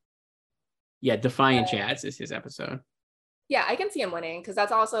 Joyce. Yeah, Defiant Jazz is his episode. Yeah, I can see him winning because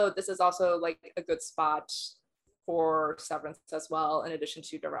this is also like a good spot for Severance as well, in addition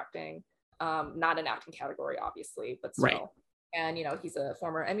to directing. Not an acting category, obviously, but still. Right. And he's a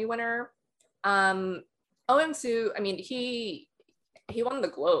former Emmy winner. Oh Young-soo, I mean, he won the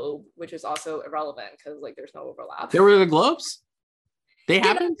Globe, which is also irrelevant because like there's no overlap. There were the Globes? They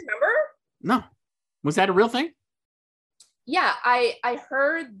happened? Remember? No. Was that a real thing? Yeah, I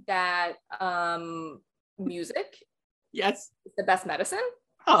heard that music is the best medicine.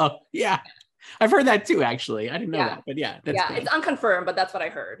 Oh, yeah. I've heard that too, actually. I didn't know that, but yeah. That's great. It's unconfirmed, but that's what I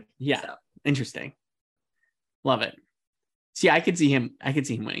heard. Yeah. So. Interesting. Love it. See, I could see him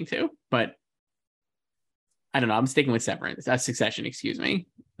winning too, but I don't know. I'm sticking with Severance. Succession, excuse me.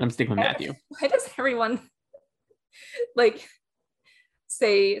 I'm sticking with Matthew. Why does everyone like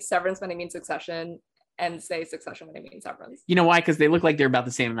say Severance when I mean Succession and say Succession when I mean Severance? You know why? Because they look like they're about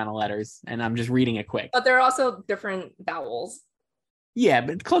the same amount of letters, and I'm just reading it quick. But they're also different vowels. Yeah,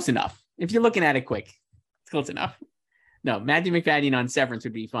 but close enough. If you're looking at it quick, it's close enough. No, Matthew McFadden on Severance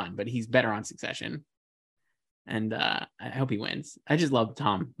would be fun, but he's better on Succession. And I hope he wins. I just love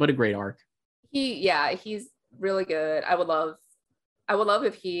Tom. What a great arc. He's really good. I would love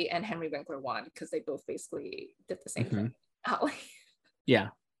if he and Henry Winkler won because they both basically did the same thing. Yeah.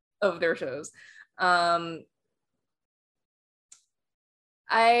 Of their shows. I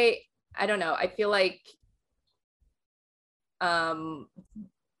don't know. I feel like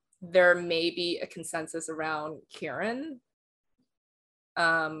there may be a consensus around Kieran.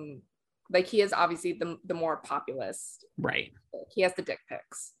 Like he is obviously the more populist. Right. He has the dick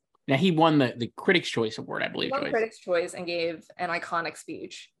pics. Now he won the Critics' Choice Award, I believe. He won Critics' Choice and gave an iconic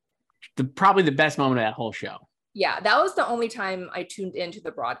speech. Probably the best moment of that whole show. Yeah, that was the only time I tuned into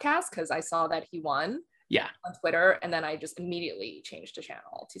the broadcast because I saw that he won. Yeah. On Twitter, and then I just immediately changed the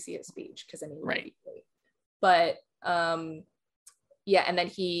channel to see his speech because I knew. Right. But yeah, and then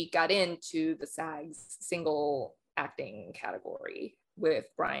he got into the SAG's single acting category with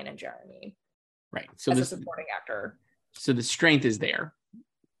Brian and Jeremy. Right. So as a supporting actor. So the strength is there.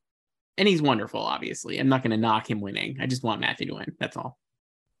 And he's wonderful, obviously. I'm not going to knock him winning. I just want Matthew to win. That's all.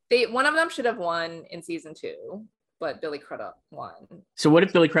 One of them should have won in season 2, but Billy Crudup won. So what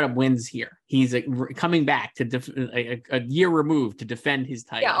if Billy Crudup wins here? He's coming back to a year removed to defend his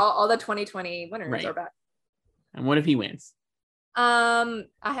title. Yeah, all the 2020 winners are back. And what if he wins? I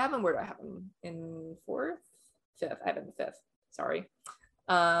have him. Where do I have him? In 4th? 5th. I have him in 5th. Sorry.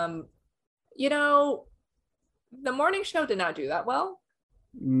 The morning show did not do that well.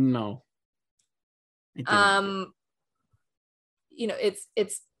 No.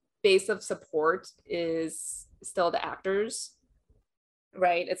 Its base of support is still the actors,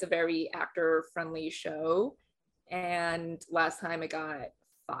 right? It's a very actor friendly show, and last time it got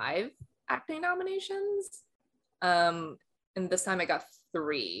 5 acting nominations, and this time it got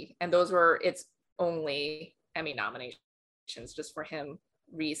 3, and those were its only Emmy nominations, just for him,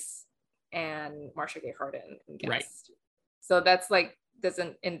 Reese, and Marsha Gay Harden and guest. Right. So that's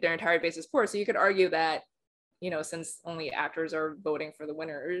in their entire base of support. So you could argue that, since only actors are voting for the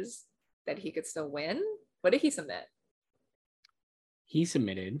winners, that he could still win. What did he submit? He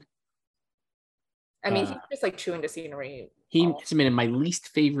submitted. I mean, he's just like chewing the scenery. He submitted My Least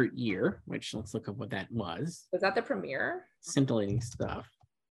Favorite Year, which let's look up what that was. Was that the premiere? Scintillating Stuff.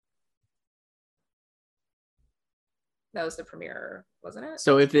 That was the premiere, wasn't it?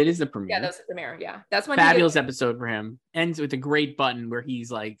 So if it is the premiere. Yeah, that was the premiere. Yeah. That's when fabulous episode for him. Ends with a great button where he's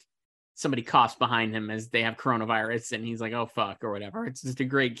like, somebody coughs behind him as they have coronavirus and he's like, oh, fuck, or whatever. It's just a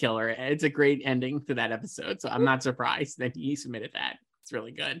great killer. It's a great ending to that episode. So I'm not surprised that he submitted that. It's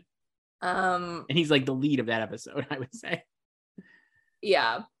really good. And he's like the lead of that episode, I would say.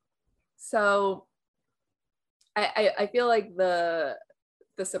 Yeah. So I feel like the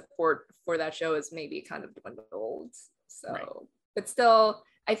support for that show is maybe kind of dwindled. So, right. But still,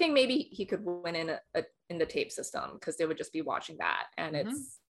 I think maybe he could win in the tape system because they would just be watching that, and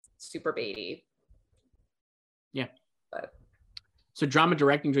it's super baity. Yeah. But so drama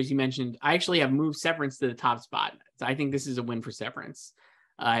directing choice you mentioned, I actually have moved Severance to the top spot. So I think this is a win for Severance.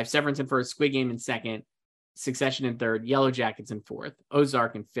 I have Severance in first, Squid Game in second, Succession in third, Yellow Jackets in fourth,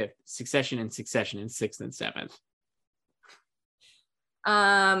 Ozark in fifth, Succession in sixth and seventh.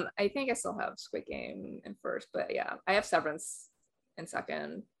 I think I still have Squid Game in first, but yeah, I have Severance in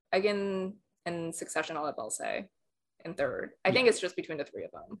second. Again, in Succession, I'll let Belle say in third. I think it's just between the three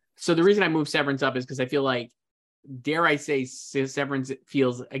of them. So the reason I moved Severance up is because I feel like, dare I say, Severance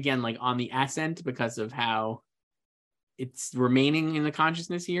feels again like on the ascent because of how it's remaining in the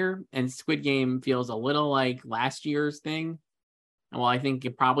consciousness here, and Squid Game feels a little like last year's thing. And while I think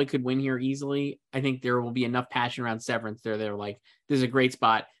it probably could win here easily, I think there will be enough passion around Severance. They're like, this is a great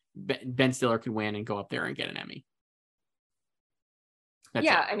spot. Ben Stiller could win and go up there and get an Emmy. That's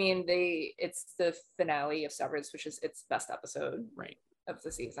it. I mean, it's the finale of Severance, which is its best episode of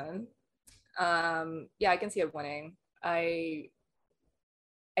the season. I can see it winning. I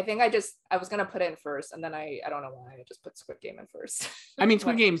think I was gonna put it in first, and then I don't know why I just put Squid Game in first. I mean,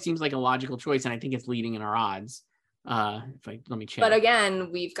 Squid Game seems like a logical choice, and I think it's leading in our odds. Let me check. But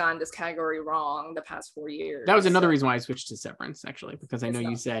again, we've gotten this category wrong the past 4 years. That was another reason why I switched to Severance, actually, because I know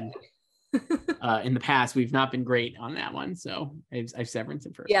you said in the past we've not been great on that one, so I've Severance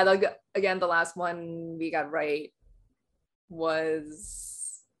in first. Yeah, again, the last one we got right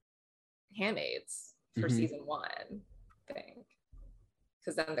was Handmaids for season 1, I think,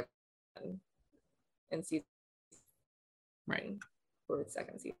 because then in season for the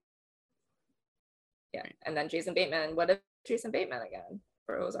second season. Yeah, and then Jason Bateman. What if Jason Bateman again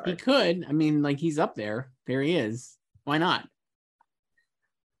for Ozark? He could. I mean, like, he's up there. There he is. Why not?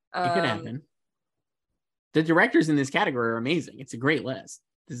 It could happen. The directors in this category are amazing. It's a great list.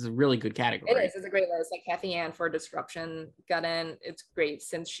 This is a really good category. It is. It's a great list. Like Kathy Ann for Disruption got in. It's great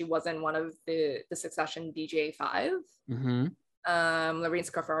since she wasn't one of the Succession DJ 5. Lorene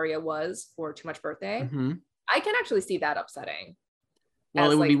Scafaria was for Too Much Birthday. I can actually see that upsetting. Well,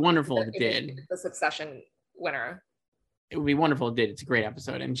 it would be wonderful if it did. The Succession winner. It would be wonderful if it did. It's a great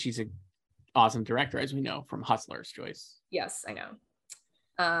episode, and she's an awesome director, as we know from Hustler's Choice. Yes, I know.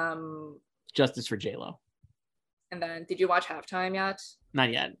 Justice for J-Lo. And then, did you watch Halftime yet?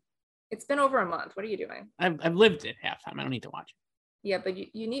 Not yet. It's been over a month. What are you doing? I've lived at Halftime. I don't need to watch it. Yeah, but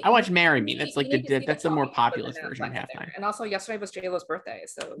you need. I watch Marry Me. That's like that's the more populous version of Halftime. And also, yesterday was J-Lo's birthday,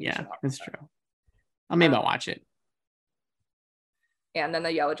 so yeah, that's true. Maybe I'll watch it. Yeah, and then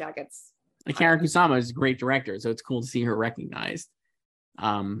the Yellow Jackets. Like Karen Kusama is a great director, so it's cool to see her recognized.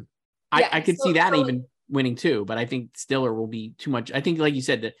 I could see that even winning too, but I think Stiller will be too much. I think, like you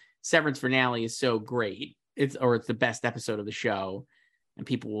said, the Severance finale is so great. It's the best episode of the show, and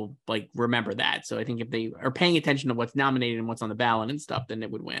people will like remember that. So I think if they are paying attention to what's nominated and what's on the ballot and stuff, then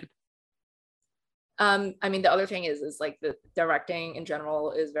it would win. I mean, the other thing is like the directing in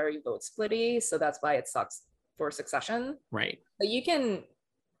general is very vote splitty, so that's why it sucks for Succession. Right. But you can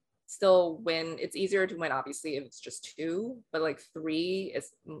still win. It's easier to win, obviously, if it's just 2, but like 3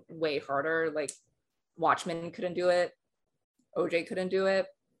 is way harder. Like Watchmen couldn't do it. OJ couldn't do it.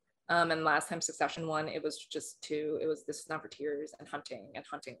 And last time Succession won, it was just 2. It was This Is Not for Tears and Hunting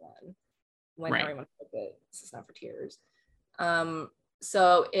won. When everyone took it, This Is Not for Tears.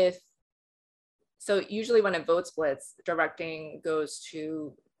 So usually when it vote splits, directing goes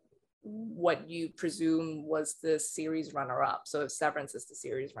to what you presume was the series runner-up. So if Severance is the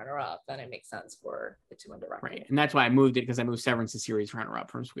series runner-up, then it makes sense for it to win directing. Right, and that's why I moved it, because I moved Severance to series runner-up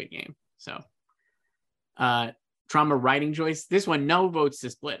from Squid Game. So, drama writing choice. This one, no votes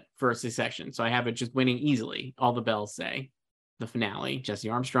to split for Succession, so I have it just winning easily. All the bells say. The finale, Jesse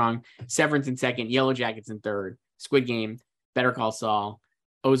Armstrong. Severance in second, Yellow Jackets in third, Squid Game, Better Call Saul,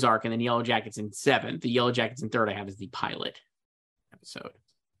 Ozark, and then Yellow Jackets in seventh. The Yellow Jackets in third I have as the pilot episode.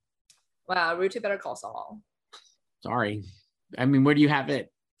 Wow, Rude to Better Call Saul. Sorry. I mean, where do you have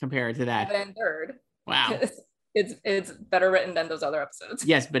it compared to that? 7 and 3rd. Wow. It's better written than those other episodes.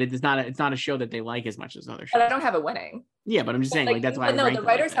 Yes, but it's not a show that they like as much as other shows. But I don't have it winning. Yeah, but I'm just saying, like that's why. But no, the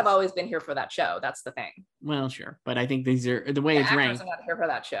writers have always been here for that show. That's the thing. Well, sure, but I think these are the way it's ranked. The actors are not here for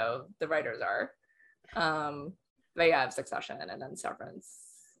that show. The writers are. But yeah, I have Succession and then Severance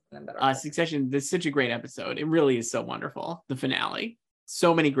and then Better. Succession. This is such a great episode. It really is so wonderful. The finale.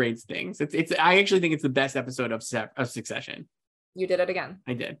 So many great things. It's. I actually think it's the best episode of Succession. You did it again.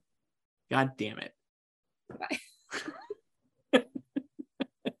 I did. God damn it. Bye.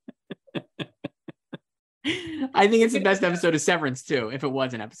 I think it's the best episode of Severance too, if it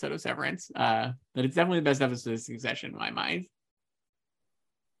was an episode of Severance. But it's definitely the best episode of Succession in my mind.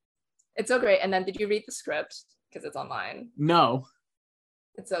 It's so great. And then did you read the script? Because it's online. No.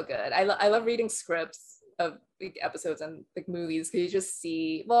 It's so good. I love reading scripts of like episodes and like movies, because you just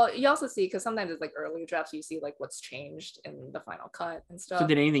see, well, you also see, because sometimes it's like early drafts, you see like what's changed in the final cut and stuff. So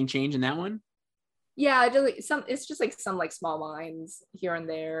did anything change in that one? Yeah, it's just like some like small lines here and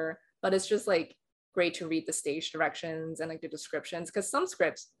there, but it's just like great to read the stage directions and like the descriptions, because some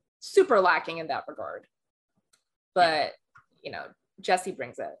scripts super lacking in that regard. But you know, Jesse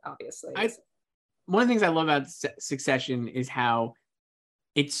brings it, obviously. One of the things I love about Succession is how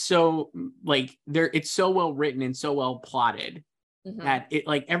it's so like it's so well written and so well plotted that it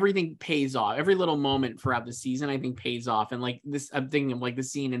like everything pays off. Every little moment throughout the season, I think, pays off. And like this, I'm thinking of like the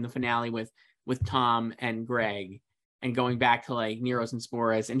scene in the finale with Tom and Greg, and going back to like Neros and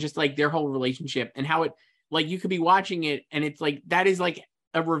Sporas, and just like their whole relationship, and how it like you could be watching it and it's like that is like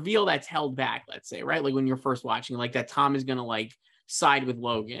a reveal that's held back, let's say, right? Like when you're first watching, like that Tom is gonna like side with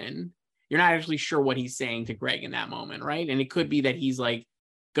Logan. You're not actually sure what he's saying to Greg in that moment, right? And it could be that he's like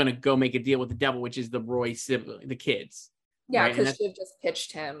gonna go make a deal with the devil, which is the Roy sibling, the kids. Yeah, because right? Shiv just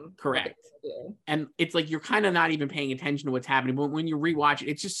pitched him. Correct. And it's like you're kind of not even paying attention to what's happening, but when you rewatch it,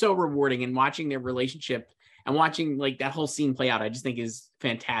 it's just so rewarding. And watching their relationship and watching like that whole scene play out, I just think is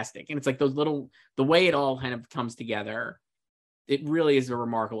fantastic. And it's like those little, the way it all kind of comes together, it really is a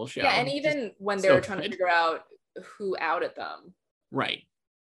remarkable show. Yeah, and even just when they were trying to figure out who outed them. Right.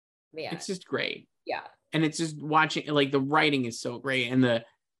 Yeah. It's just great. Yeah. And it's just watching, like the writing is so great, and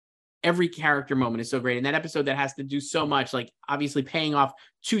every character moment is so great. And that episode that has to do so much, like obviously paying off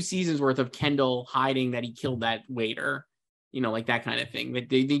 2 seasons worth of Kendall hiding that he killed that waiter, you know, like that kind of thing. That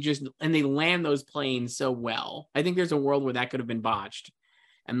they just, and they land those planes so well. I think there's a world where that could have been botched,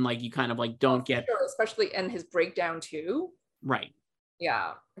 and like you kind of like don't get, sure, especially in his breakdown too. Right.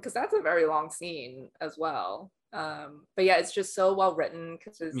 Yeah, because that's a very long scene as well. But yeah, it's just so well written,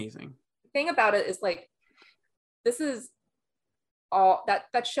 because amazing. The thing about it is like, this is all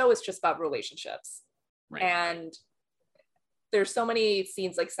that show is just about relationships. Right. And there's so many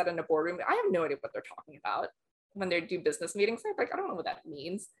scenes like set in a boardroom. I have no idea what they're talking about when they do business meetings. I'm like, I don't know what that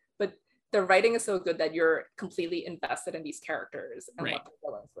means, but the writing is so good that you're completely invested in these characters and what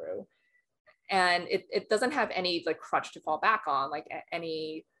they're going through. And it doesn't have any like crutch to fall back on, like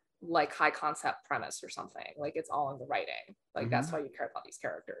any like high concept premise or something. Like it's all in the writing. Like that's why you care about these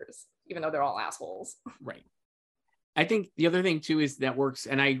characters, even though they're all assholes. Right. I think the other thing too is that works,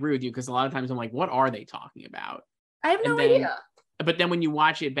 and I agree with you, because a lot of times I'm like, what are they talking about? I have no idea. But then when you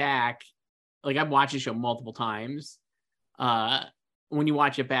watch it back, like I've watched the show multiple times. When you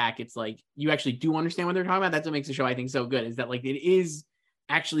watch it back, it's like you actually do understand what they're talking about. That's what makes the show, I think, so good, is that like it is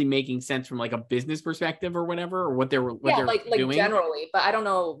actually making sense from like a business perspective or whatever, or what they're doing generally. But I don't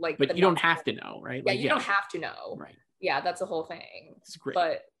know, like, but you don't have to know, right? Yeah, like, you don't have to know. Right. Yeah, that's the whole thing. It's great.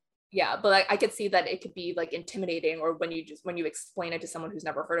 But yeah, but I could see that it could be like intimidating, or when you explain it to someone who's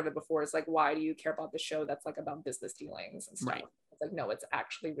never heard of it before, it's like, why do you care about the show that's like about business dealings and stuff? Right. It's like, no, it's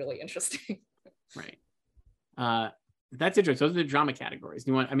actually really interesting. Right. That's interesting. Those are the drama categories.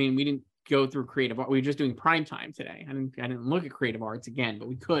 Do you want? I mean, we didn't go through creative art. We were just doing prime time today. I didn't look at creative arts again, but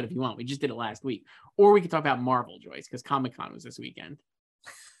we could if you want. We just did it last week, or we could talk about Marvel, Joyce, because Comic-Con was this weekend.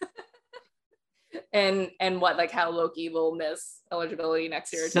 And what, like how Loki will miss eligibility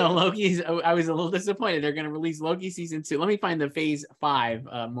next year? So Loki's, I was a little disappointed. They're going to release Loki season 2. Let me find the phase 5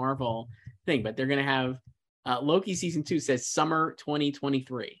 Marvel thing, but they're going to have Loki season 2 says summer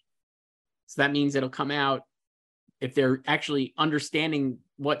 2023. So that means it'll come out, if they're actually understanding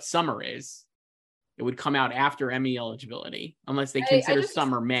what summer is, it would come out after Emmy eligibility, unless they consider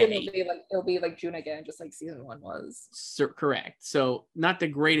summer May. It'll be like June again, just like season 1 was. Correct. So not the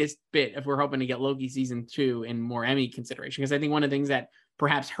greatest bit if we're hoping to get Loki season 2 in more Emmy consideration, because I think one of the things that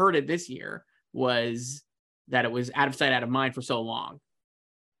perhaps hurt it this year was that it was out of sight, out of mind for so long.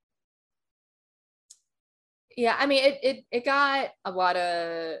 Yeah, I mean, it got a lot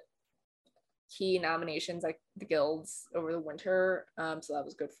of key nominations like the guilds over the winter, so that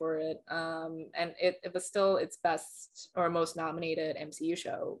was good for it. And it was still its best or most nominated MCU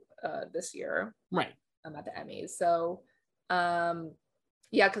show this year, right? At the Emmys. So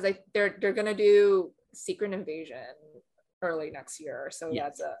yeah, because they're gonna do Secret Invasion early next year, so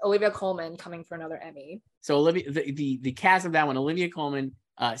yes. That's Olivia Colman coming for another Emmy. So Olivia, the cast of that one: Olivia Colman,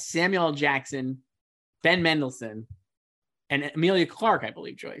 Samuel L. Jackson, Ben Mendelsohn, and Emilia Clarke, I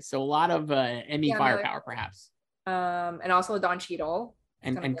believe, Joyce. So a lot of Emmy firepower, perhaps. And also Don Cheadle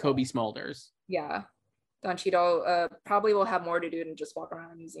and Kobe Smulders. Yeah, Don Cheadle probably will have more to do than just walk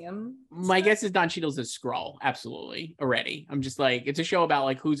around a museum. My guess is Don Cheadle's a Skrull, absolutely, already. I'm just like, it's a show about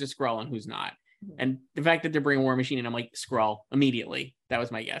like who's a Skrull and who's not. Mm-hmm. And the fact that they're bringing War Machine in, I'm like, Skrull, immediately. That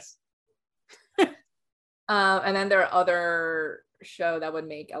was my guess. And then their other show that would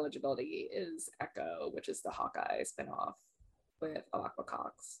make eligibility is Echo, which is the Hawkeye spinoff with Alakwa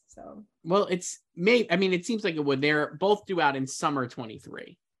Cox. So, well, it's maybe, I mean, it seems like it would. They're both due out in summer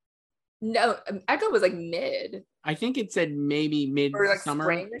 23. No, Echo was like mid. I think it said maybe mid or like summer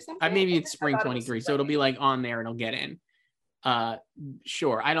spring or something. Maybe it's spring 23. So it'll be like on there and it'll get in.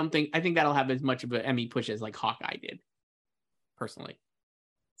 Sure. I think that'll have as much of an Emmy push as like Hawkeye did, personally.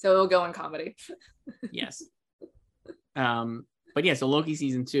 So it'll go in comedy. Yes. But yeah, so Loki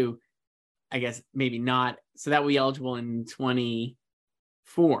season 2, I guess maybe not. So that will be eligible in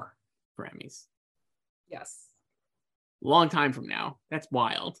 24 for Emmys. Yes. Long time from now. That's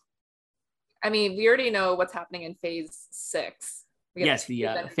wild. I mean, we already know what's happening in phase 6. Yes, the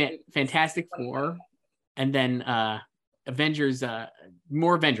Fantastic Four, and then Avengers,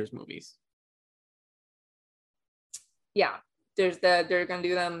 more Avengers movies. Yeah. They're gonna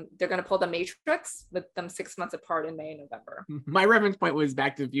do them. They're gonna pull the Matrix with them 6 months apart in May and November. My reference point was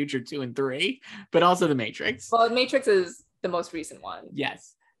Back to the Future 2 and 3, but also the Matrix. Well, Matrix is the most recent one.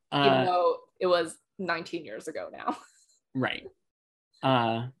 Yes, even though it was 19 years ago now. Right.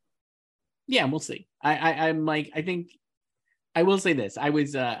 Yeah, we'll see. I'm like, I think I will say this. I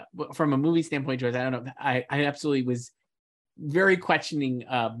was from a movie standpoint, Joyce, I don't know. I absolutely was very questioning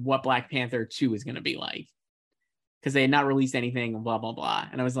what Black Panther 2 is going to be like, because they had not released anything, blah, blah, blah.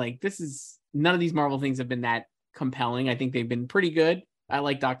 And I was like, none of these Marvel things have been that compelling. I think they've been pretty good. I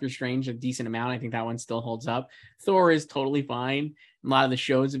like Doctor Strange a decent amount. I think that one still holds up. Thor is totally fine. A lot of the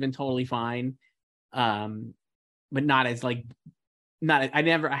shows have been totally fine. But not as like, I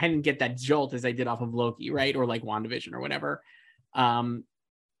didn't get that jolt as I did off of Loki, right? Or like WandaVision or whatever. And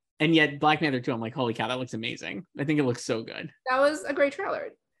yet Black Panther 2, I'm like, holy cow, that looks amazing. I think it looks so good. That was a great trailer.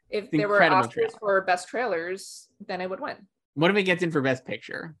 If there were Oscars for best trailers, then it would win. What if it gets in for best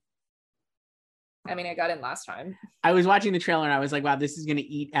picture? I mean, I got in last time. I was watching the trailer and I was like, wow, this is going to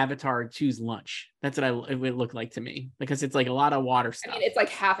eat Avatar 2's lunch. That's what it would look like to me, because it's like a lot of water stuff. I mean, it's like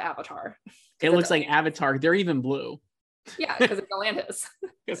half Avatar. It looks like Avatar. They're even blue. Yeah, because it's Atlantis.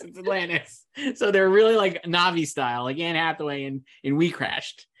 Because it's Atlantis. So they're really like Na'vi style, like Anne Hathaway in We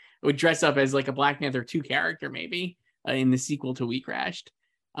Crashed would dress up as like a Black Panther 2 character, maybe in the sequel to We Crashed.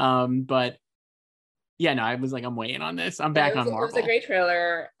 But yeah, no, I was like, I'm weighing on this. I'm back on Marvel. It was a great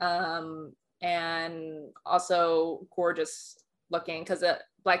trailer, and also gorgeous looking, because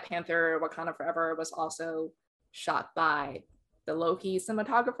Black Panther Wakanda Forever was also shot by the Loki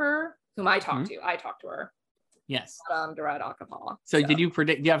cinematographer, whom I talked to. I talked to her. Yes. Dorad Akapal. So did you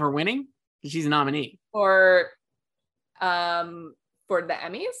predict? Do you have her winning? She's a nominee for the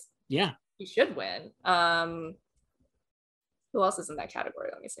Emmys. Yeah, she should win. Who else is in that category?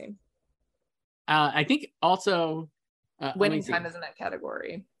 Let me see. I think also Winning Time is in that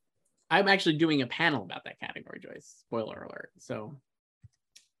category. I'm actually doing a panel about that category, Joyce. Spoiler alert. So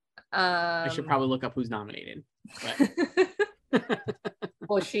I should probably look up who's nominated. But...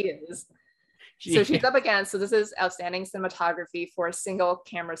 Well, she is. So she's up against. So this is outstanding cinematography for a single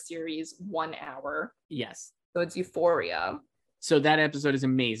camera series, 1 hour. Yes. So it's Euphoria. So that episode is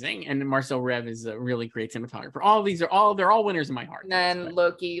amazing, and Marcel Rev is a really great cinematographer. All of these they're all winners in my heart. And then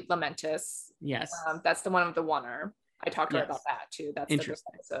Loki Lamentus. Yes, that's the one with the oneer. I talked to her about that too. That's the first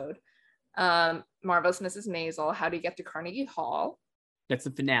episode. Marvelous Mrs. Maisel. How do you get to Carnegie Hall? That's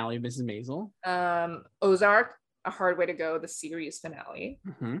the finale of Mrs. Maisel. Ozark, A Hard Way to Go, the series finale.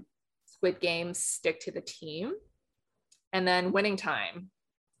 Mm-hmm. Squid Game, Stick to the Team, and then Winning Time,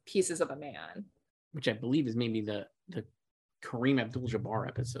 Pieces of a Man, which I believe is maybe the Kareem Abdul-Jabbar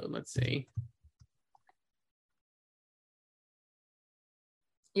episode. Let's see.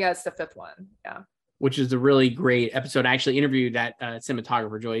 Yeah, it's the 5th one. Yeah. Which is a really great episode. I actually interviewed that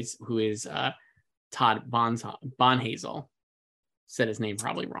cinematographer, Joyce, who is Todd Bonhazel. Said his name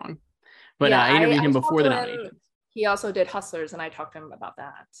probably wrong. But I interviewed him before the nomination. He also did Hustlers, and I talked to him about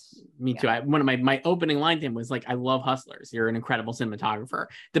that. Me too. One of my opening line to him was like, I love Hustlers. You're an incredible cinematographer.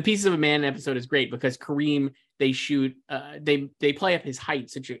 The Pieces of a Man episode is great because Kareem, they shoot, they play up his height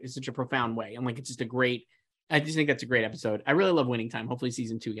such a profound way. And like, it's just a great, I just think that's a great episode. I really love Winning Time. Hopefully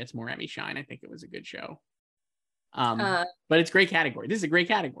season 2 gets more Emmy shine. I think it was a good show. But it's a great category. This is a great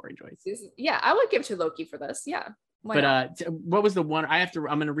category, Joyce. I would give to Loki for this. Yeah. What was the one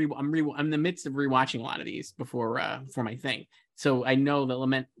I'm in the midst of rewatching a lot of these before my thing. So I know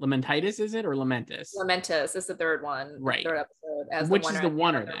that Lamentitis, is it, or Lamentus? Lamentus is the third one. Right. Third episode. Which is the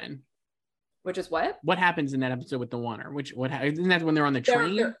Oner then? Which is what? What happens in that episode with the Oner? Isn't that when they're on the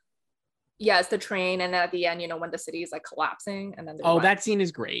train? Yeah, it's the train, and then at the end, when the city is like collapsing, and then that scene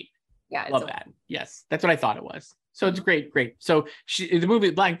is great. Yeah, love that. Yes, that's what I thought it was. So it's great. So the movie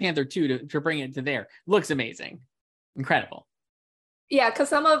Black Panther 2 to bring it to there looks amazing. Incredible. Yeah, because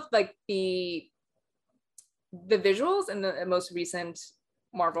some of like the visuals in the most recent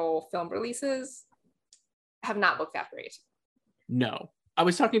Marvel film releases have not looked that great. No, I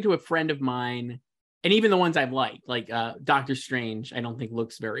was talking to a friend of mine, and even the ones I've liked, like Doctor Strange, I don't think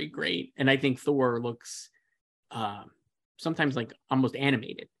looks very great, and I think Thor looks sometimes like almost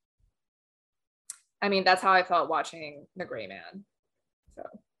animated. I mean, that's how I felt watching The Gray Man. So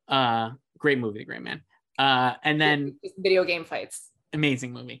great movie, The Gray Man. And then video game fights.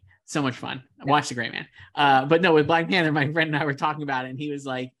 Amazing movie. So much fun. Watch The Gray Man. But no, with Black Panther, my friend and I were talking about it, and he was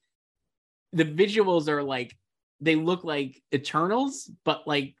like, the visuals are like, they look like Eternals, but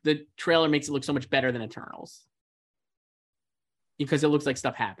like the trailer makes it look so much better than Eternals. Because it looks like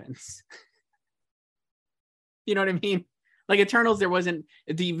stuff happens. You know what I mean? Like Eternals, the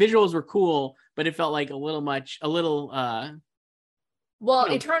visuals were cool, but it felt like a little.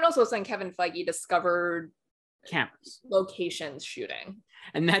 Eternals was when Kevin Feige discovered cameras, locations shooting.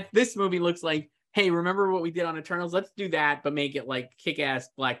 And that this movie looks like, hey, remember what we did on Eternals? Let's do that, but make it like kick-ass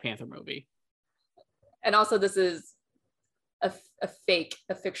Black Panther movie. And also this is a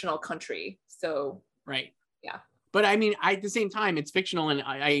fictional country. So right. Yeah. But I mean, at the same time, it's fictional, and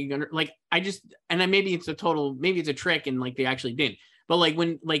maybe it's a trick, and like they actually did. But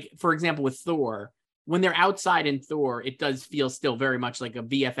like for example, with Thor, when they're outside in Thor, it does feel still very much like a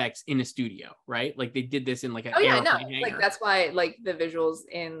VFX in a studio, right? Like they did this in like an airplane hangar. Like that's why like the visuals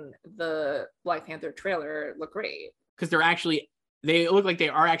in the Black Panther trailer look great. Because they look like they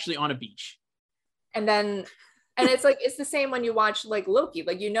are actually on a beach. And it's like, it's the same when you watch like Loki,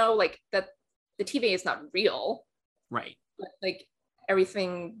 like, like that the TV is not real. Right. But, like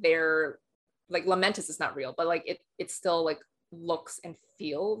everything there, like Lamentus is not real, but like it still like looks and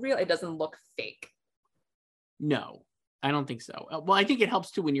feel real. It doesn't look fake. No, I don't think so. Well, I think it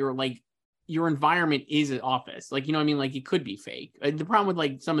helps too when you're like, your environment is an office. Like, you know what I mean? Like it could be fake. The problem with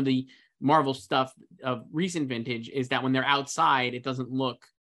like some of the Marvel stuff of recent vintage is that when they're outside, it doesn't look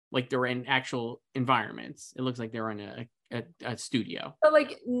like they're in actual environments. It looks like they're in a studio. But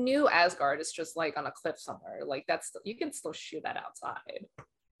like New Asgard is just like on a cliff somewhere. Like you can still shoot that outside.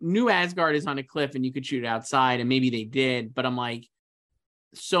 New Asgard is on a cliff and you could shoot it outside, and maybe they did, but I'm like,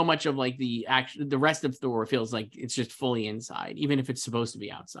 so much of like the rest of Thor feels like it's just fully inside, even if it's supposed to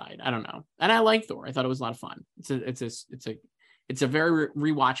be outside. I don't know. And I like Thor. I thought it was a lot of fun. It's a very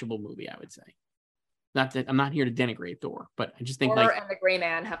rewatchable movie, I would say. Not that I'm not here to denigrate Thor, but I just think Thor and the Gray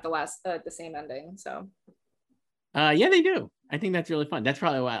Man have the same ending. So yeah, they do. I think that's really fun. That's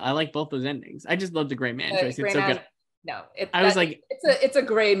probably why I like both those endings. I just love the Gray Man choice. It's so good. No, it's a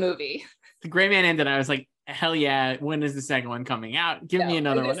gray movie. The Gray Man ended. I was like, hell yeah, when is the second one coming out? Give me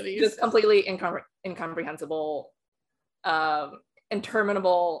another one of these. Just completely incomprehensible,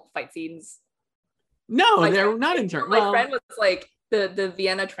 interminable fight scenes. No, they're not interminable. My friend was like, the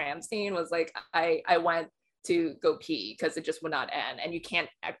Vienna tram scene was like, I went to go pee because it just would not end, and you can't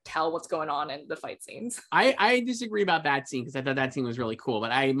tell what's going on in the fight scenes. I disagree about that scene because I thought that scene was really cool,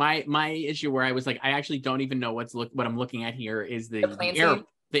 but my issue where I was like, I actually don't even know what I'm looking at here is the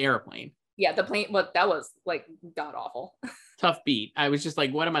airplane. Yeah, the plane. But that was like god awful. Tough beat. I was just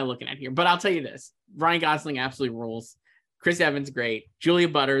like, what am I looking at here? But I'll tell you this: Ryan Gosling absolutely rules. Chris Evans great. Julia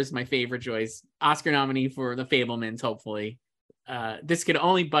Butters, my favorite choice. Oscar nominee for The Fabelmans, hopefully. This could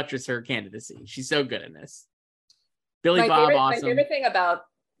only buttress her candidacy. She's so good in this. Billy Bob, awesome. My favorite thing about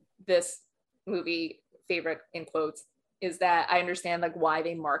this movie, favorite in quotes, is that I understand like why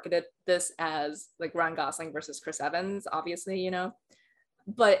they marketed this as like Ryan Gosling versus Chris Evans, obviously,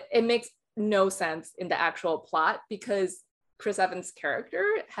 but it makes no sense in the actual plot because Chris Evans' character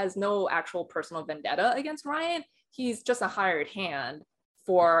has no actual personal vendetta against Ryan. He's just a hired hand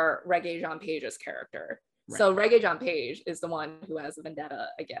for Regé-Jean Page's character. Right. So Regé-Jean Page is the one who has a vendetta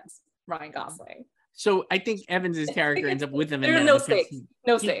against Ryan Gosling. So I think Evans's character ends up with a There vendetta. are no stakes.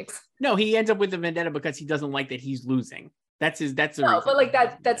 No stakes. No, he ends up with a vendetta because he doesn't like that he's losing. That's the reason. But like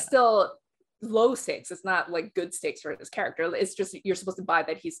that's still low stakes. It's not like good stakes for his character. It's just you're supposed to buy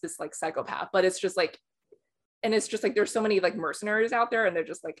that he's this like psychopath, but it's just like, and it's just like there's so many like mercenaries out there and they're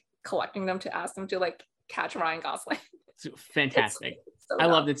just like collecting them to ask them to like catch Ryan Gosling. It's fantastic. So I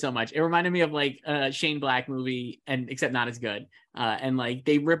loved it so much. It reminded me of like a Shane Black movie, and except not as good. And like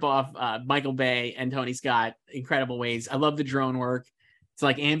they rip off Michael Bay and Tony Scott incredible ways. I love the drone work. It's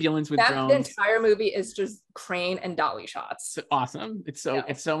like ambulance with drones. The entire movie is just crane and dolly shots. It's awesome. It's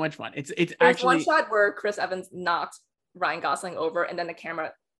so much fun. There's actually one shot where Chris Evans knocks Ryan Gosling over, and then the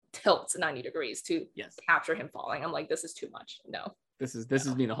camera tilts 90 degrees to capture him falling. I'm like, this is too much. No. This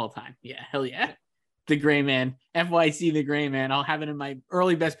is me the whole time. Yeah, hell yeah. The Gray Man. FYC The Gray Man. I'll have it in my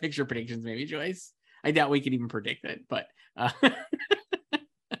early Best Picture predictions, maybe, Joyce. I doubt we could even predict it, but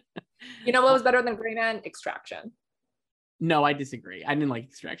you know what was better than Gray Man? Extraction. No, I disagree. I didn't like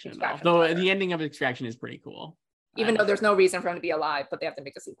Extraction at all. Though the ending of Extraction is pretty cool. Even though there's no reason for him to be alive, but they have to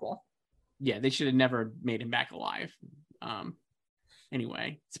make a sequel. Yeah, they should have never made him back alive.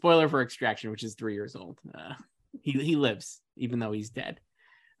 Anyway, spoiler for Extraction, which is 3 years old. He lives, even though he's dead.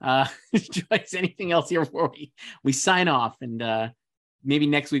 Joyce, anything else here before we sign off? And maybe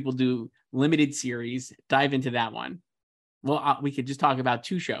next week we'll do limited series, dive into that one. Well, we could just talk about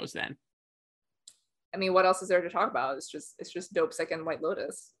 2 shows then. I mean, what else is there to talk about? It's just Dope, Sick, and White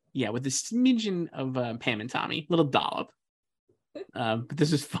Lotus. Yeah, with a smidgen of Pam and Tommy, little dollop. But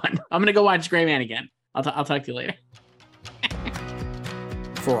this was fun. I'm gonna go watch Gray Man again. I'll talk to you later.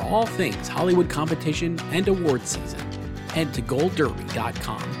 For all things Hollywood competition and award season, head to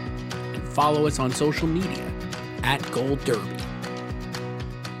goldderby.com and follow us on social media @GoldDerby.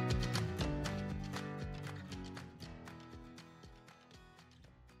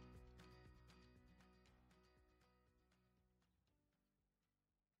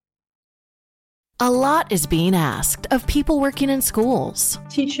 A lot is being asked of people working in schools.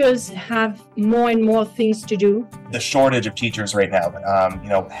 Teachers have more and more things to do. The shortage of teachers right now,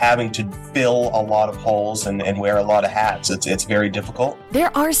 having to fill a lot of holes and wear a lot of hats, it's very difficult. There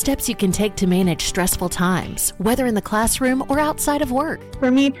are steps you can take to manage stressful times, whether in the classroom or outside of work.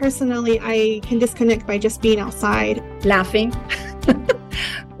 For me personally, I can disconnect by just being outside. Laughing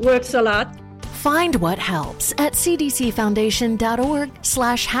works a lot. Find what helps at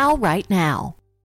cdcfoundation.org/howrightnow.